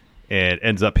it and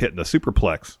ends up hitting a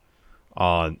superplex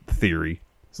on Theory.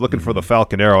 He's looking for the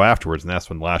Falcon Arrow afterwards, and that's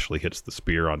when Lashley hits the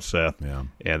spear on Seth. Yeah.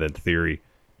 And then Theory,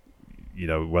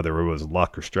 whether it was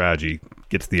luck or strategy,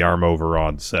 gets the arm over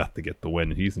on Seth to get the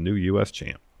win. He's the new U.S.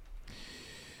 champ.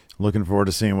 Looking forward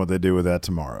to seeing what they do with that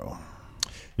tomorrow.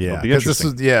 Yeah, It'll be 'cause this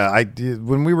interesting. is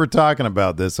when we were talking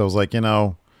about this, I was like,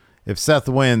 if Seth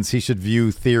wins, he should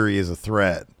view Theory as a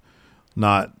threat,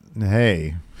 not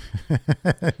hey,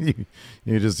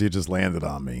 you just landed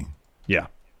on me. Yeah.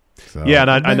 So, yeah, and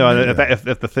I know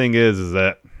if the thing is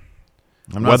that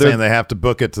I'm not saying they have to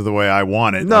book it to the way I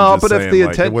want it. No, but saying, if the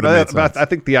intent, I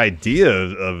think the idea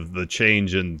of the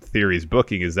change in Theory's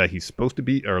booking is that he's supposed to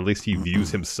be, or at least he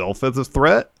views himself as a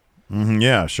threat.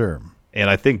 Yeah, sure. And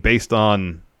I think based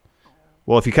on,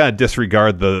 well, if you kind of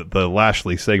disregard the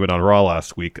Lashley segment on Raw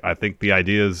last week, I think the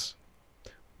idea is,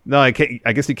 no, I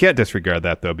guess you can't disregard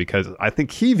that though, because I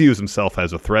think he views himself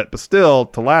as a threat, but still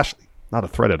to Lashley, not a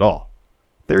threat at all.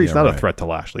 Theory's not a threat to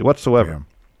Lashley whatsoever.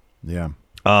 Yeah.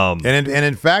 And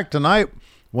in fact, tonight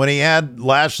when he had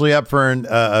Lashley up for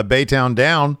a Baytown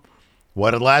down,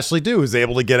 what did Lashley do? He was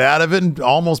able to get out of it and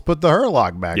almost put the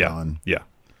Hurlock back on. Yeah.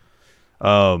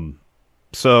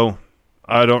 So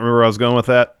I don't remember where I was going with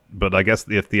that, but I guess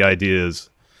if the idea is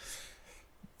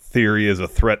Theory is a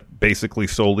threat basically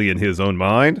solely in his own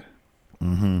mind,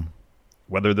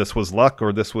 whether this was luck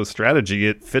or this was strategy,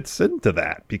 it fits into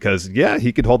that because, yeah,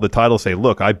 he could hold the title and say,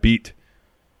 look, I beat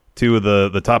two of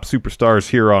the top superstars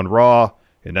here on Raw,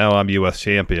 and now I'm U.S.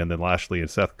 champion. Then Lashley and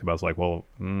Seth come out, I was like, well,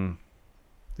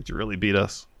 did you really beat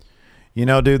us? You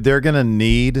know, dude, they're going to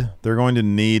need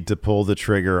to pull the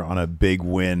trigger on a big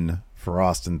win for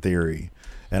Austin Theory.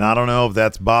 And I don't know if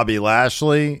that's Bobby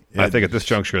Lashley. I think at this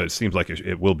juncture, it seems like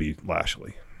it will be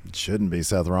Lashley. It shouldn't be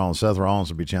Seth Rollins. Seth Rollins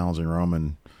should be challenging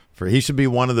Roman. He should be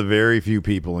one of the very few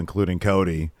people, including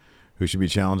Cody, who should be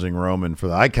challenging Roman for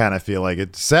that. I kind of feel like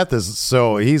it. Seth is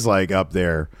he's like up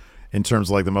there in terms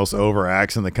of like the most over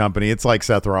acts in the company. It's like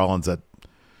Seth Rollins at,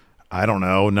 I don't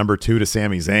know, number 2 to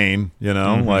Sami Zayn, you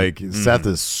know, Seth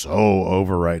is so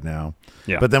over right now.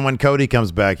 Yeah. But then when Cody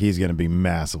comes back, he's going to be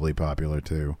massively popular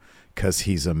too, because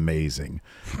he's amazing.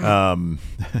 After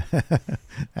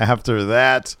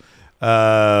that,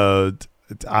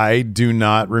 I do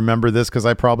not remember this because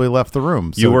I probably left the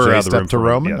room. So you were Jay out of the room to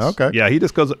Roman? Yes. Okay. Yeah, he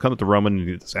just comes up to Roman and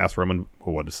he just asks Roman,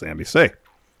 well, what does Sami say?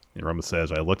 And Roman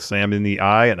says, I looked Sam in the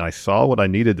eye and I saw what I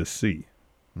needed to see.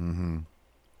 And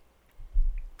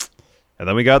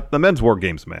then we got the men's War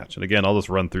Games match. And again, I'll just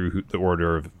run through the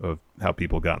order of how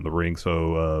people got in the ring.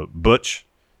 So Butch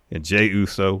and Jey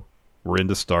Uso were in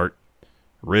to start.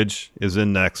 Ridge is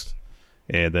in next.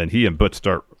 And then he and Butch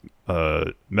start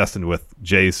messing with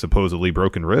Jay's supposedly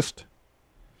broken wrist.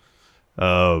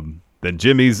 Then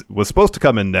Jimmy's was supposed to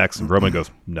come in next, and Roman goes,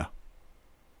 no.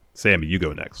 Sammy, you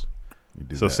go next.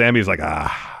 So Sammy's like,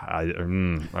 I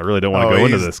really don't want to go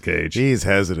into this cage. He's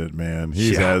hesitant, man.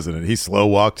 He's hesitant. He slow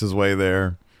walked his way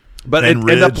there. But it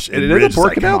ended up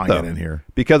working out, though, in here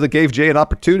because it gave Jay an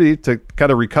opportunity to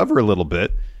kind of recover a little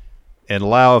bit and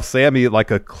allow Sammy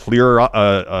like a clear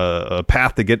a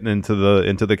path to getting into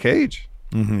the cage.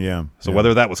 So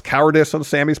whether that was cowardice on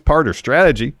Sammy's part or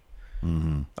strategy,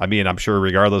 I mean, I'm sure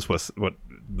regardless what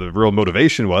the real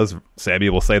motivation was, Sammy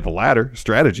will say the latter,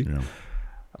 strategy.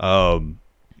 It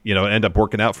ended up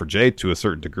working out for Jay to a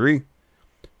certain degree.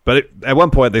 But at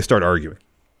one point, they start arguing.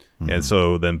 And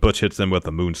so then Butch hits them with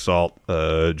a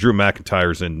moonsault. Drew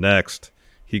McIntyre's in next.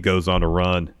 He goes on a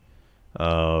run.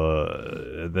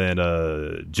 Then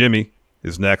Jimmy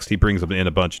is next. He brings them in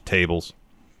a bunch of tables.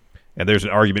 And there's an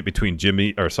argument between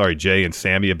Jay and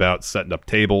Sammy about setting up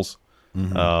tables.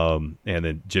 And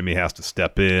then Jimmy has to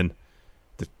step in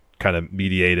to kind of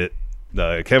mediate it.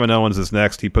 Kevin Owens is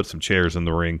next. He puts some chairs in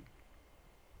the ring.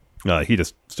 He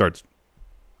just starts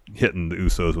hitting the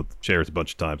Usos with the chairs a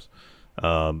bunch of times.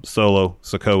 Solo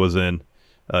Sikoa's in.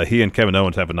 He and Kevin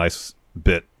Owens have a nice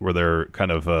bit where they're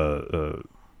kind of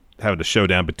having a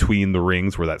showdown between the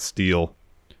rings where that steel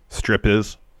strip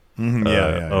is.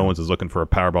 Owens is looking for a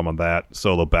powerbomb on that.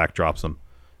 Solo backdrops him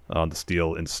on the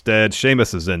steel instead.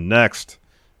 Sheamus is in next.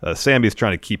 Sammy's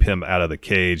trying to keep him out of the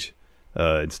cage.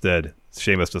 Instead,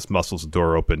 Sheamus just muscles the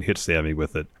door open, hits Sammy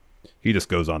with it. He just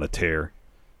goes on a tear.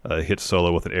 Hits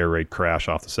Solo with an air raid crash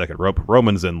off the second rope.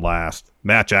 Roman's in last.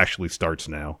 Match actually starts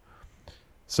now.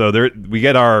 So we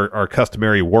get our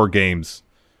customary War Games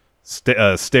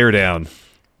stare down.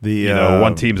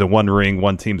 One team's in one ring,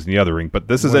 one team's in the other ring. But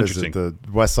this is interesting. The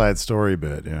West Side Story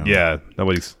bit, yeah. Yeah,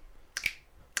 nobody's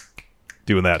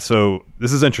doing that. So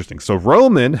this is interesting. So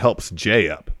Roman helps Jay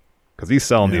up because he's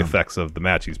selling the effects of the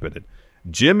match he's been in.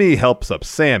 Jimmy helps up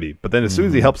Sammy, but then as soon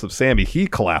as he helps up Sammy, he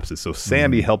collapses. So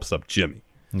Sammy helps up Jimmy.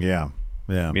 Yeah.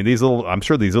 I mean, I'm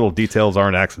sure these little details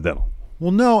aren't accidental.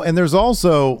 Well, no, and there's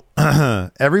also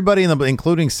everybody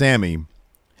including Sammy,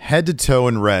 head to toe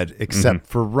in red except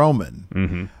for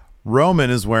Roman. Roman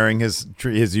is wearing his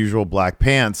usual black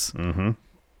pants,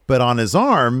 but on his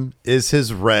arm is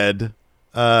his red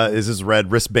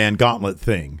wristband gauntlet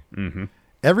thing.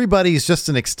 Everybody's just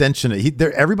an extension.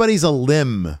 Everybody's a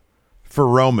limb for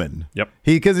Roman. Yep.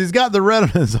 Because he's got the red on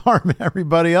his arm.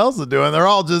 Everybody else is doing. They're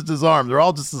all just his arms. They're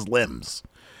all just his limbs.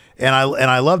 And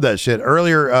I love that shit.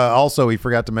 Earlier, also, he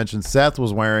forgot to mention Seth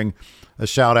was wearing a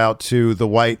shout out to the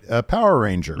White Power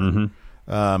Ranger,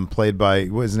 played by,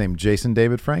 what is his name? Jason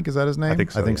David Frank? Is that his name? I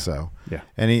think so. I think so. Yeah.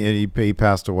 And he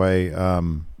passed away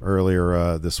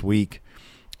earlier this week.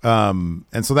 And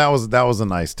so that was a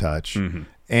nice touch.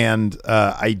 And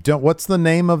what's the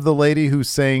name of the lady who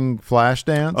sang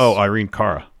Flashdance? Oh, Irene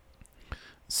Cara.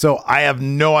 So I have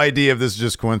no idea if this is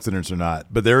just coincidence or not,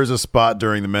 but there is a spot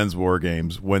during the men's war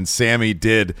games when Sammy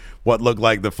did what looked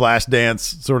like the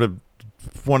Flashdance, sort of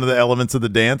one of the elements of the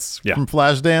dance from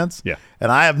Flashdance. Yeah.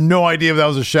 And I have no idea if that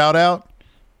was a shout out.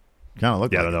 Kind of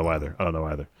looked like I don't know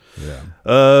either.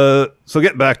 Yeah. So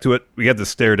getting back to it, we had the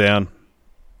stare down.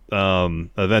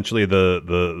 Eventually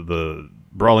the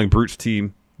Brawling Brutes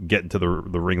team get into the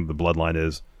ring of the Bloodline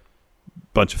is.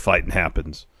 Bunch of fighting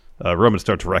happens. Roman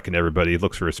starts wrecking everybody. He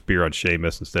looks for a spear on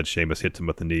Sheamus. Instead, Sheamus hits him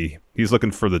with the knee. He's looking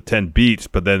for the 10 beats,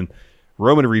 but then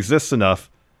Roman resists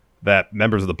enough that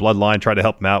members of the Bloodline try to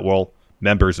help him out. Well,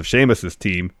 members of Sheamus's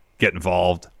team get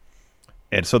involved.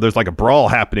 And so there's like a brawl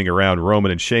happening around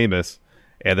Roman and Sheamus.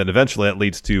 And then eventually it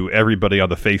leads to everybody on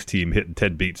the face team hitting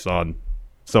 10 beats on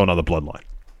someone on the Bloodline.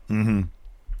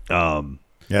 Yeah,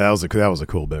 that was a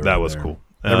cool bit. That was cool.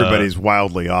 Everybody's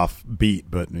wildly off beat,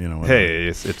 but whatever. Hey,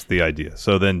 it's the idea.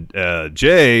 So then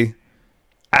Jay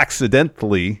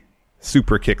accidentally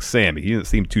super kicks Sammy. He didn't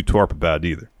seem too torp about it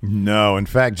either. No, in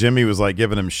fact, Jimmy was like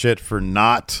giving him shit for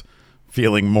not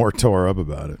feeling more tore up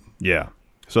about it. Yeah.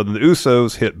 So then the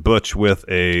Usos hit Butch with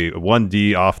a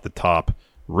 1D off the top.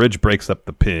 Ridge breaks up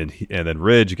the pin, and then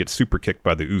Ridge gets super kicked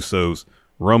by the Usos.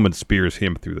 Roman spears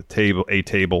him through the table.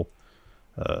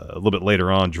 A little bit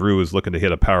later on, Drew is looking to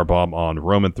hit a powerbomb on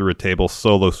Roman through a table.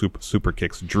 Solo super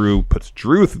kicks Drew, puts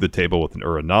Drew through the table with an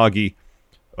Uranagi.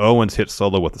 Owens hits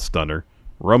Solo with a stunner.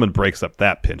 Roman breaks up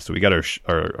that pin. So we got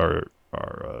our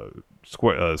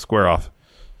square off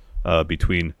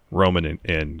between Roman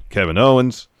and Kevin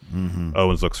Owens.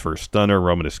 Owens looks for a stunner.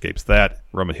 Roman escapes that.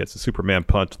 Roman hits a Superman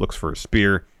punch, looks for a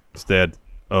spear. Instead,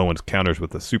 Owens counters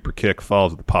with a super kick,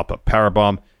 follows with a pop-up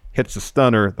powerbomb, hits the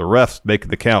stunner. The refs make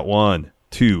the count 1,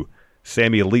 2.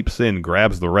 Sammy leaps in,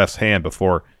 grabs the ref's hand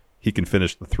before he can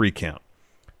finish the 3 count.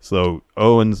 So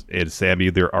Owens and Sammy,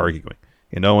 they're arguing.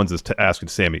 And Owens is asking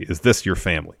Sammy, is this your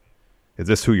family? Is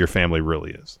this who your family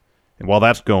really is? And while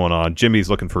that's going on, Jimmy's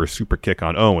looking for a super kick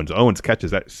on Owens. Owens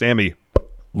catches that. Sammy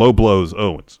low blows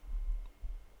Owens.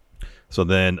 So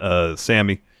then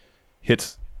Sammy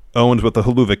hits Owens with the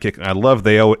haluva kick. And I love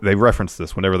they reference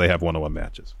this whenever they have one-on-one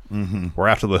matches. Where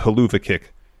after the haluva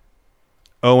kick,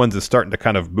 Owens is starting to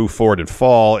kind of move forward and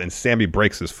fall, and Sammy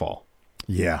breaks his fall.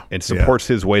 Yeah. And supports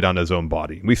his weight on his own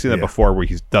body. We've seen that before where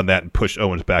he's done that and pushed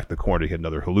Owens back to the corner to hit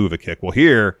another haluva kick. Well,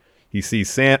 here he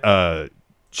sees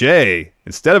Jay,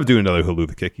 instead of doing another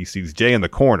haluva kick, he sees Jay in the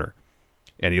corner,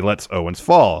 and he lets Owens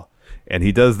fall. And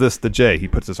he does this to Jay. He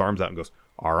puts his arms out and goes,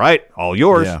 "All right, all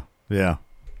yours. Yeah.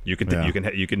 You can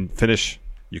finish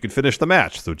the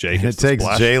match." So Jay And hits it takes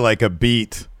splash. Jay like a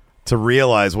beat to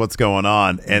realize what's going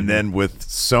on, and then with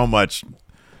so much,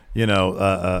 with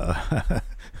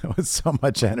so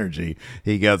much energy,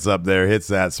 he gets up there, hits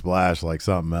that splash like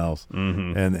something else,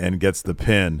 and gets the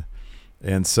pin.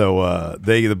 And so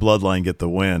the Bloodline get the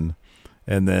win,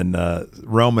 and then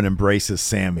Roman embraces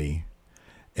Sammy,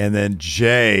 and then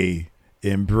Jay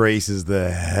embraces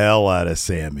the hell out of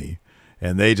Sammy,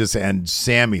 and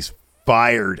Sammy's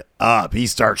fired up. He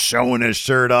starts showing his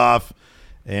shirt off,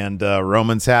 and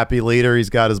Roman's happy leader. He's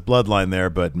got his Bloodline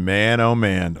there, but man, oh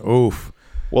man, oof.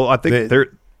 Well, I think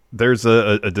there's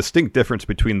a distinct difference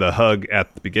between the hug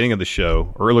at the beginning of the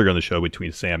show, earlier in the show,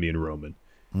 between Sammy and Roman,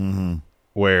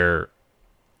 where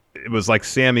it was like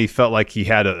Sammy felt like he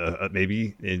had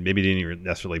maybe didn't even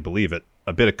necessarily believe it,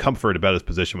 a bit of comfort about his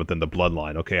position within the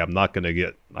Bloodline. Okay, I'm not going to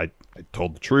get. I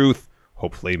told the truth.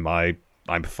 Hopefully,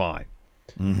 I'm fine.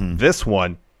 This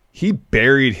one, he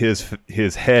buried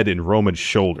his head in Roman's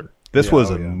shoulder. This was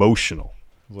emotional.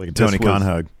 It was like a Tony Khan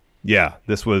hug. Yeah,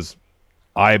 this was.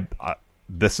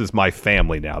 This is my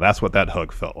family now. That's what that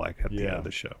hug felt like at the end of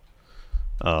the show.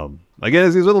 Again,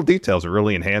 it's these little details that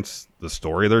really enhance the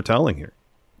story they're telling here,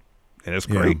 and it's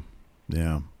great.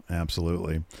 Yeah,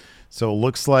 absolutely. So it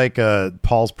looks like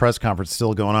Paul's press conference is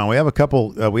still going on. We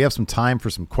have we have some time for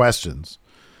some questions.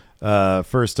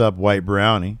 First up, White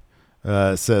Brownie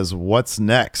says, "What's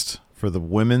next for the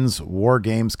women's War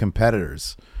Games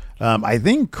competitors?" I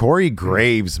think Corey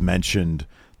Graves mentioned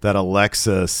that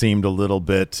Alexa seemed a little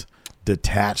bit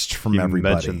detached from everybody.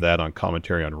 He mentioned that on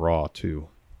commentary on Raw too.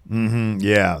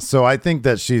 Yeah, so I think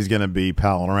that she's going to be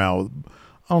palling around with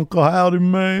Uncle Howdy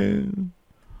Man.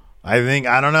 I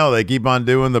don't know. They keep on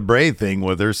doing the Bray thing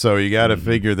with her, so you got to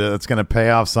figure that it's going to pay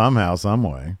off somehow, some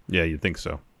way. Yeah, you'd think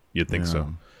so. You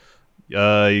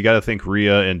got to think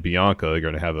Rhea and Bianca are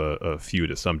going to have a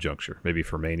feud at some juncture, maybe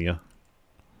for Mania.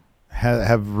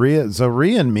 Have Rhea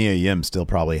and Mia Yim still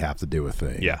probably have to do a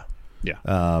thing. Yeah.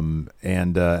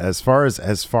 And as far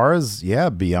as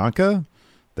Bianca,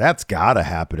 that's got to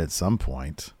happen at some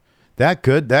point. That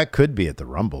could be at the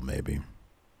Rumble, maybe.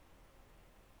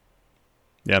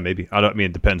 Yeah, maybe.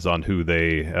 It depends on who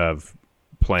they have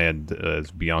planned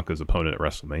as Bianca's opponent at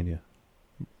WrestleMania.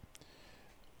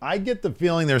 I get the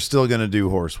feeling they're still going to do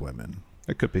horsewomen.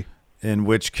 It could be. In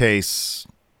which case,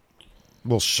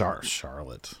 well,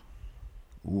 Charlotte.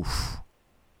 Oof.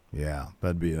 Yeah,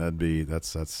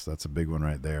 that's a big one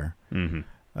right there.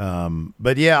 Mm-hmm.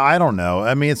 But yeah, I don't know.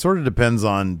 I mean, it sort of depends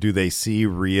on, do they see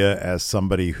Rhea as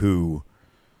somebody who,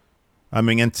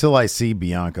 until I see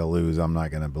Bianca lose, I'm not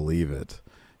going to believe it.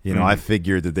 I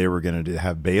figured that they were going to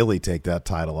have Bayley take that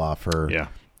title off her. Yeah.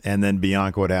 And then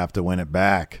Bianca would have to win it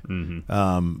back.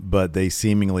 Mm-hmm. But they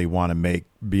seemingly want to make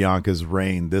Bianca's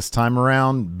reign this time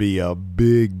around be a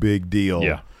big, big deal.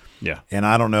 Yeah. And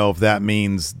I don't know if that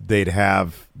means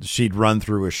she'd run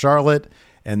through with Charlotte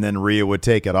and then Rhea would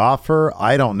take it off her.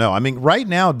 I don't know. Right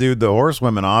now, dude, the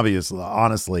horsewomen,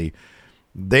 honestly,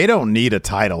 they don't need a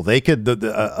title. They could,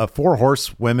 a 4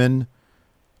 horsewomen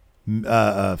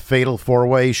fatal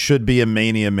 4-way should be a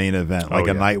Mania main event, like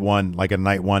a night one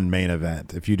main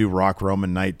event. If you do Rock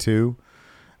Roman night 2,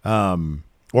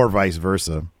 or vice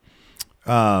versa,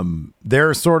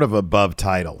 they're sort of above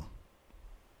title.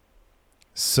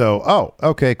 So,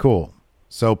 okay, cool.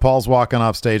 So Paul's walking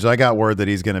off stage. I got word that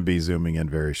he's going to be zooming in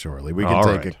very shortly. We can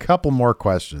take a couple more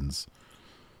questions.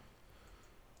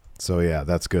 So yeah,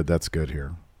 that's good. That's good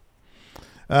here.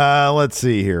 Let's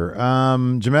see here.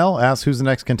 Jamel asks, who's the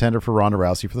next contender for Ronda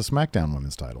Rousey for the SmackDown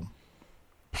Women's title?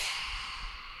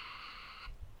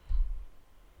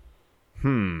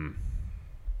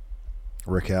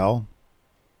 Raquel?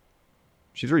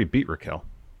 She's already beat Raquel.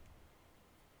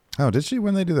 Oh, did she?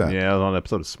 When they do that? Yeah, on an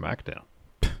episode of SmackDown.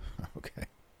 Okay.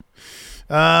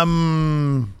 I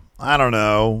don't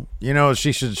know.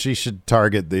 She should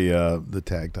target the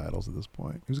tag titles at this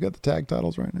point. Who's got the tag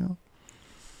titles right now?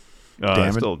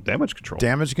 Still Damage Control.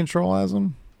 Damage Control has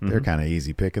them. They're kind of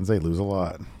easy pickings. They lose a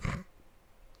lot.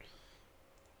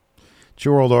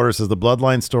 True World Order says the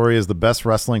Bloodline story is the best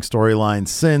wrestling storyline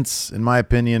since, in my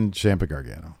opinion, Ciampa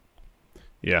Gargano.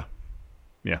 Yeah.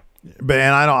 But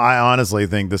I honestly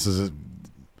think this is.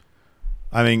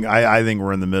 I think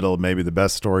we're in the middle of maybe the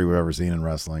best story we've ever seen in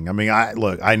wrestling.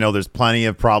 I know there's plenty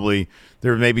of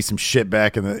there may be some shit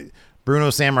back in the Bruno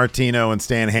Sammartino and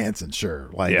Stan Hansen, sure.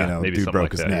 Dude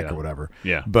broke his neck or whatever.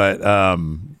 Yeah. But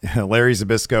Larry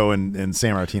Zbyszko and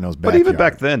Sammartino's backyard. But even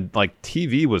back then,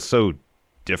 TV was so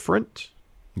different.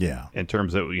 Yeah. In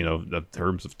terms of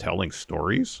telling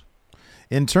stories.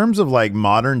 In terms of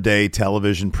modern day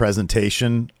television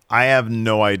presentation, I have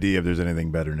no idea if there's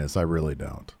anything better than this. I really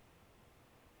don't.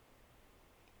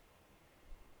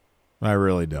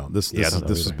 This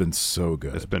has been so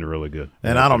good. It's been really good.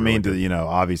 And I don't mean to,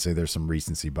 obviously there's some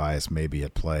recency bias maybe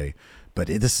at play, but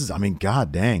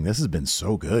god dang, this has been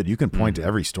so good. You can point to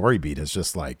every story beat as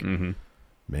just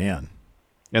man.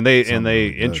 And they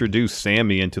introduced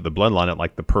Sammy into the bloodline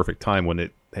at the perfect time when they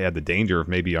had the danger of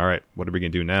maybe, all right, what are we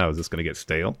going to do now? Is this going to get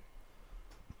stale?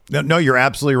 No, you're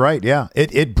absolutely right. Yeah.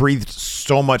 It breathed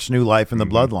so much new life in the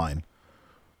bloodline.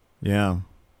 Yeah.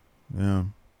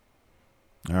 All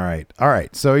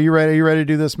right. So you ready? You ready to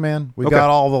do this, man? We got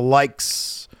all the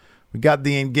likes. We got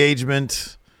the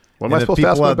engagement. What am I supposed to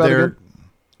ask him about again?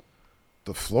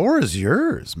 The floor is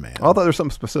yours, man. I thought there was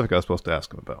something specific I was supposed to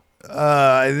ask him about.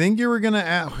 I think you were going to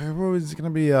ask. What was it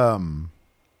going to be? Come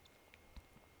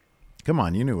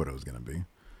on, you knew what it was going to be.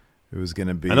 It was going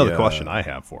to be. I know the question I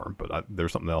have for him, but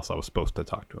there's something else I was supposed to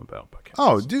talk to him about.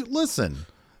 Dude, listen.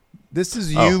 This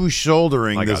is you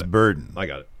shouldering this burden. I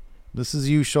got it. This is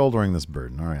you shouldering this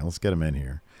burden. All right, let's get him in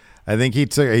here. I think he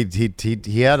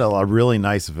had a really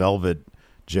nice velvet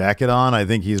jacket on. I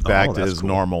think he's back to his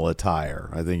normal attire.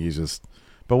 I think he's just,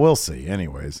 but we'll see.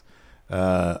 Anyways,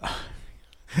 what,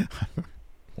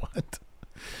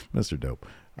 Mr. Dope?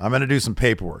 I'm gonna do some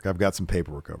paperwork. I've got some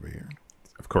paperwork over here.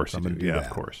 Of course, I'm gonna do that. Of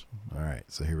course. All right,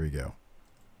 so here we go.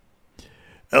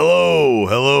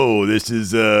 Hello. This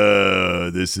is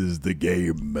the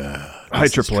game. Hi,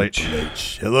 Triple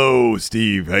H. Hello,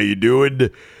 Steve. How you doing?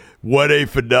 What a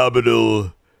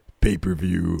phenomenal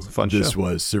pay-per-view this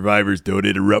was. Survivors, don't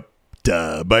interrupt.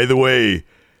 By the way,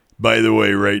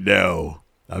 right now,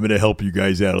 I'm going to help you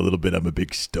guys out a little bit. I'm a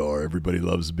big star. Everybody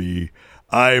loves me.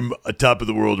 I'm atop of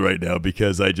the world right now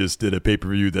because I just did a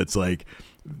pay-per-view that's like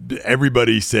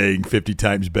everybody's saying 50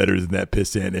 times better than that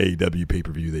pissant AEW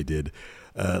pay-per-view they did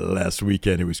last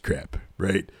weekend. It was crap,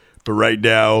 right? But right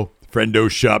now,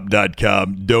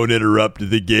 friendoshop.com, don't interrupt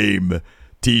the game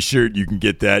t-shirt. You can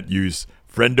get that. Use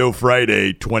Friendo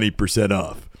Friday, 20%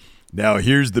 off. Now,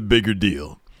 here's the bigger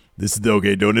deal. This is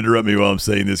okay. Don't interrupt me while I'm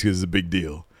saying this because it's a big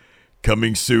deal.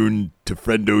 Coming soon to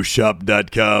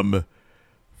friendoshop.com,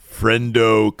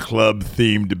 Friendo Club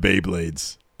themed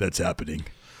Beyblades. That's happening.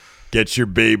 Get your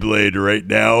Beyblade right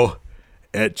now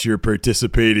at your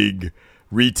participating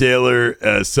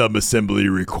retailer. Some assembly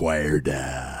required.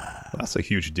 That's a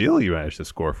huge deal you managed to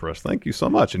score for us. Thank you so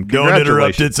much. And don't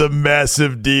interrupt. It's a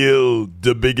massive deal.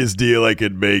 The biggest deal I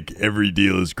could make. Every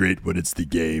deal is great when it's the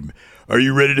game. Are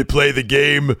you ready to play the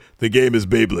game? The game is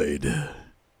Beyblade.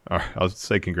 All right, I was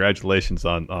say congratulations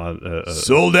on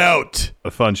sold out.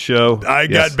 A fun show. I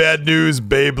got bad news.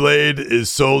 Beyblade is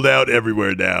sold out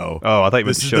everywhere now. Oh, I thought you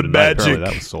meant the show tonight. Apparently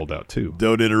that was sold out too.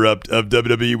 Don't interrupt. Of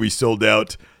WWE, we sold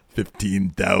out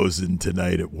 15,000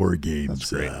 tonight at War Games.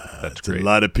 That's great. That's great. A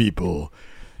lot of people.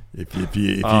 If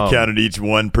you counted each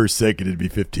one per second, it'd be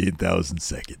 15,000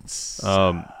 seconds.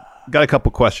 Got a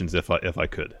couple questions if I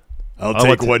could. I'll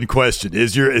take one question.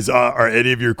 Are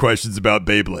any of your questions about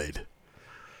Beyblade?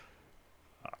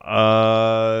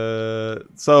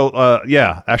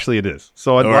 Yeah, actually it is.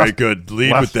 So all right, good.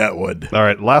 Lead with that one. All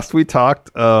right, last we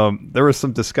talked, there was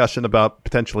some discussion about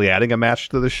potentially adding a match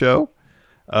to the show.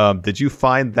 Did you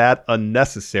find that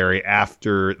unnecessary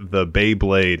after the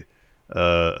Beyblade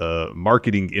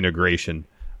marketing integration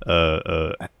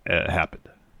happened?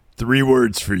 3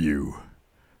 words for you.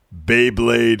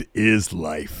 Beyblade is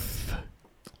life.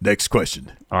 Next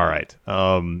question. All right.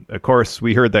 Of course,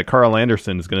 we heard that Carl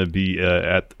Anderson is going to be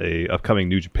at a upcoming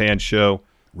New Japan show.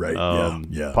 Right.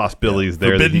 Yeah. Possibilities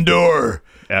there. Forbidden door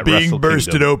being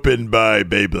bursted open by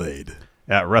Beyblade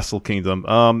at Wrestle Kingdom.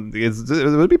 Do you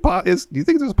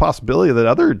think there's a possibility that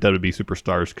other WWE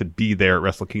superstars could be there at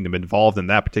Wrestle Kingdom involved in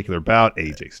that particular bout?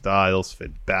 AJ Styles,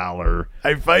 Finn Balor.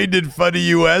 I find it funny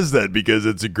you ask that because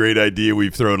it's a great idea.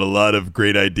 We've thrown a lot of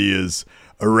great ideas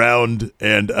around,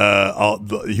 and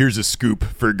here's a scoop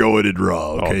for Going in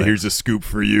Raw. Okay, here's a scoop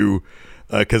for you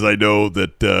because I know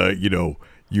that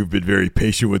you've been very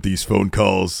patient with these phone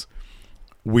calls.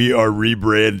 We are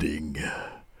rebranding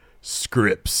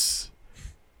Scripps.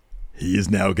 He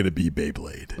is now going to be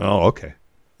Beyblade. Oh, okay.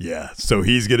 Yeah, so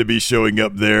he's going to be showing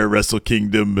up there, Wrestle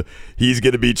Kingdom. He's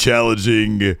going to be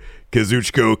challenging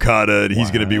Kazuchika Okada, and he's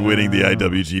going to be winning the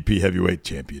IWGP Heavyweight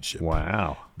Championship.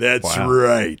 Wow. That's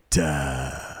right.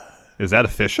 Is that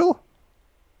official?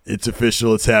 It's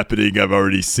official. It's happening.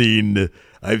 I've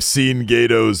seen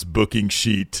Gato's booking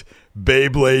sheet.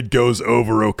 Beyblade goes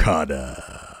over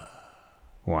Okada.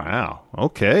 Wow.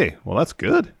 Okay. Well, that's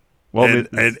good. Well,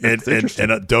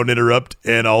 and don't interrupt.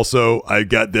 And also, I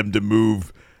got them to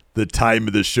move the time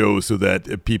of the show so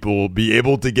that people will be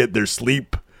able to get their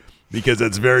sleep because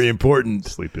that's very important.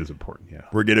 Sleep is important, yeah.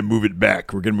 We're going to move it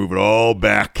back. We're going to move it all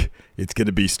back. It's going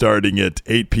to be starting at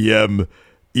 8 p.m.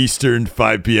 Eastern,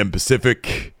 5 p.m.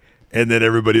 Pacific, and then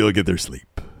everybody will get their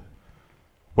sleep.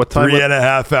 What time?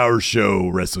 3.5 hour show,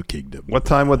 Wrestle Kingdom. What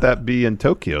time would that be in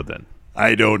Tokyo then?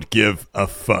 I don't give a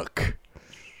fuck.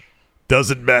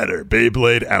 Doesn't matter.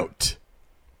 Beyblade out.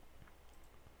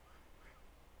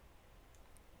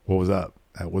 What was up?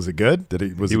 Was it good?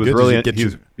 He's really into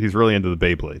the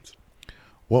Beyblades.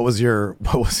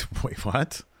 Wait,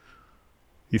 what?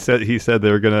 He said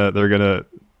they're gonna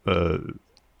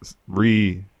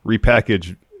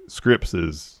repackage Scripps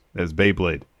as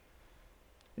Beyblade,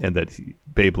 and that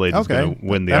Beyblade is going to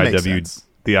win the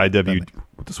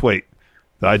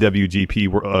IWGP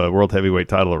World Heavyweight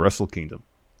title at Wrestle Kingdom.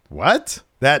 What?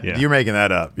 You're making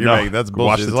that up. That's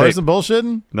bullshit. Is Larson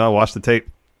bullshitting? No, watch the tape.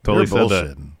 Totally said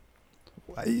that.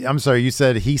 I'm sorry.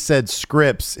 He said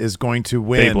Scripps is going to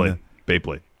win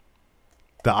Beyblade.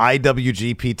 The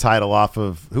IWGP title off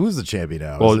of who is the champion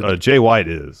now? Well, Jay White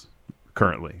is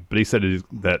currently, but he said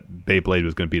that Beyblade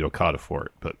was going to beat Okada for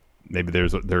it. But maybe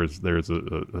there's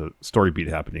a story beat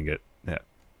happening at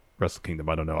Wrestle Kingdom.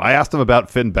 I don't know. I asked him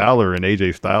about Finn Balor and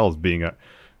AJ Styles being at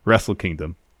Wrestle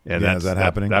Kingdom, and is that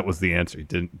happening? That was the answer. He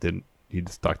didn't. He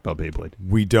just talked about Beyblade.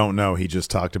 We don't know. He just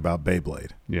talked about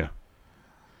Beyblade. Yeah.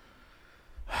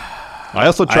 I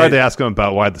also tried to ask him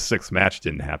about why the 6th match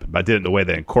didn't happen, but I did it in the way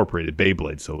they incorporated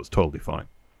Beyblade, so it was totally fine.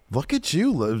 Look at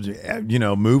you,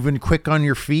 moving quick on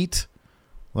your feet.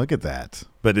 Look at that.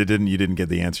 But you didn't get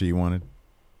the answer you wanted?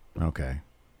 Okay.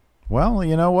 Well,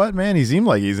 you know what, man? He seemed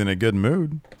like he's in a good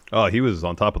mood. Oh, he was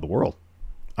on top of the world.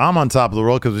 I'm on top of the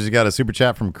world because we just got a super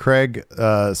chat from Craig.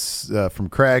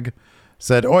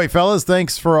 Said, "Oi, fellas,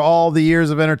 thanks for all the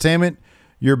years of entertainment.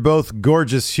 You're both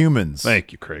gorgeous humans."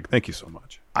 Thank you, Craig. Thank you so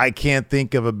much. I can't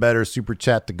think of a better super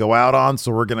chat to go out on,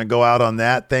 so we're going to go out on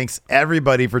that. Thanks,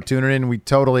 everybody, for tuning in. We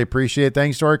totally appreciate it.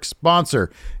 Thanks to our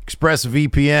sponsor,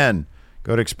 ExpressVPN.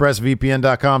 Go to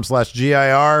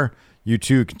expressvpn.com/GIR. You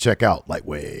too can check out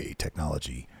Lightweight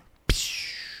Technology.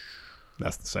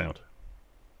 That's the sound.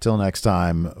 Till next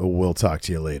time, we'll talk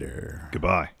to you later.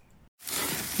 Goodbye.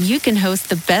 You can host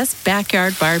the best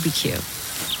backyard barbecue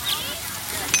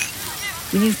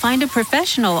when you find a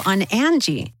professional on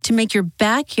Angie to make your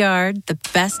backyard the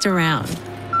best around.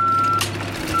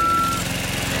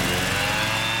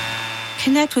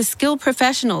 Connect with skilled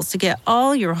professionals to get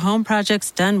all your home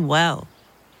projects done well.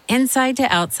 Inside to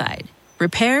outside,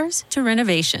 repairs to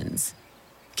renovations.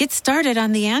 Get started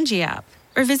on the Angie app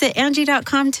or visit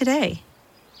Angie.com today.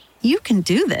 You can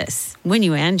do this when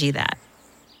you Angie that.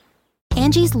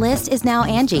 Angie's List is now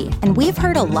Angie, and we've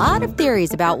heard a lot of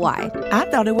theories about why. I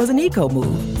thought it was an eco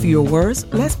move. Fewer words,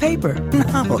 less paper.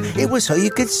 No, it was so you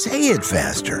could say it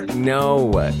faster.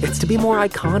 No, it's to be more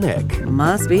iconic.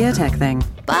 Must be a tech thing.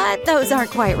 But those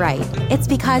aren't quite right. It's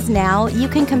because now you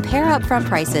can compare upfront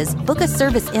prices, book a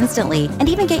service instantly, and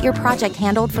even get your project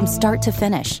handled from start to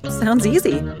finish. Sounds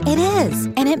easy. It is,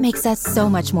 and it makes us so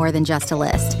much more than just a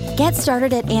list. Get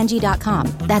started at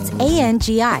Angie.com. That's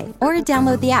ANGI, or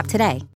download the app today.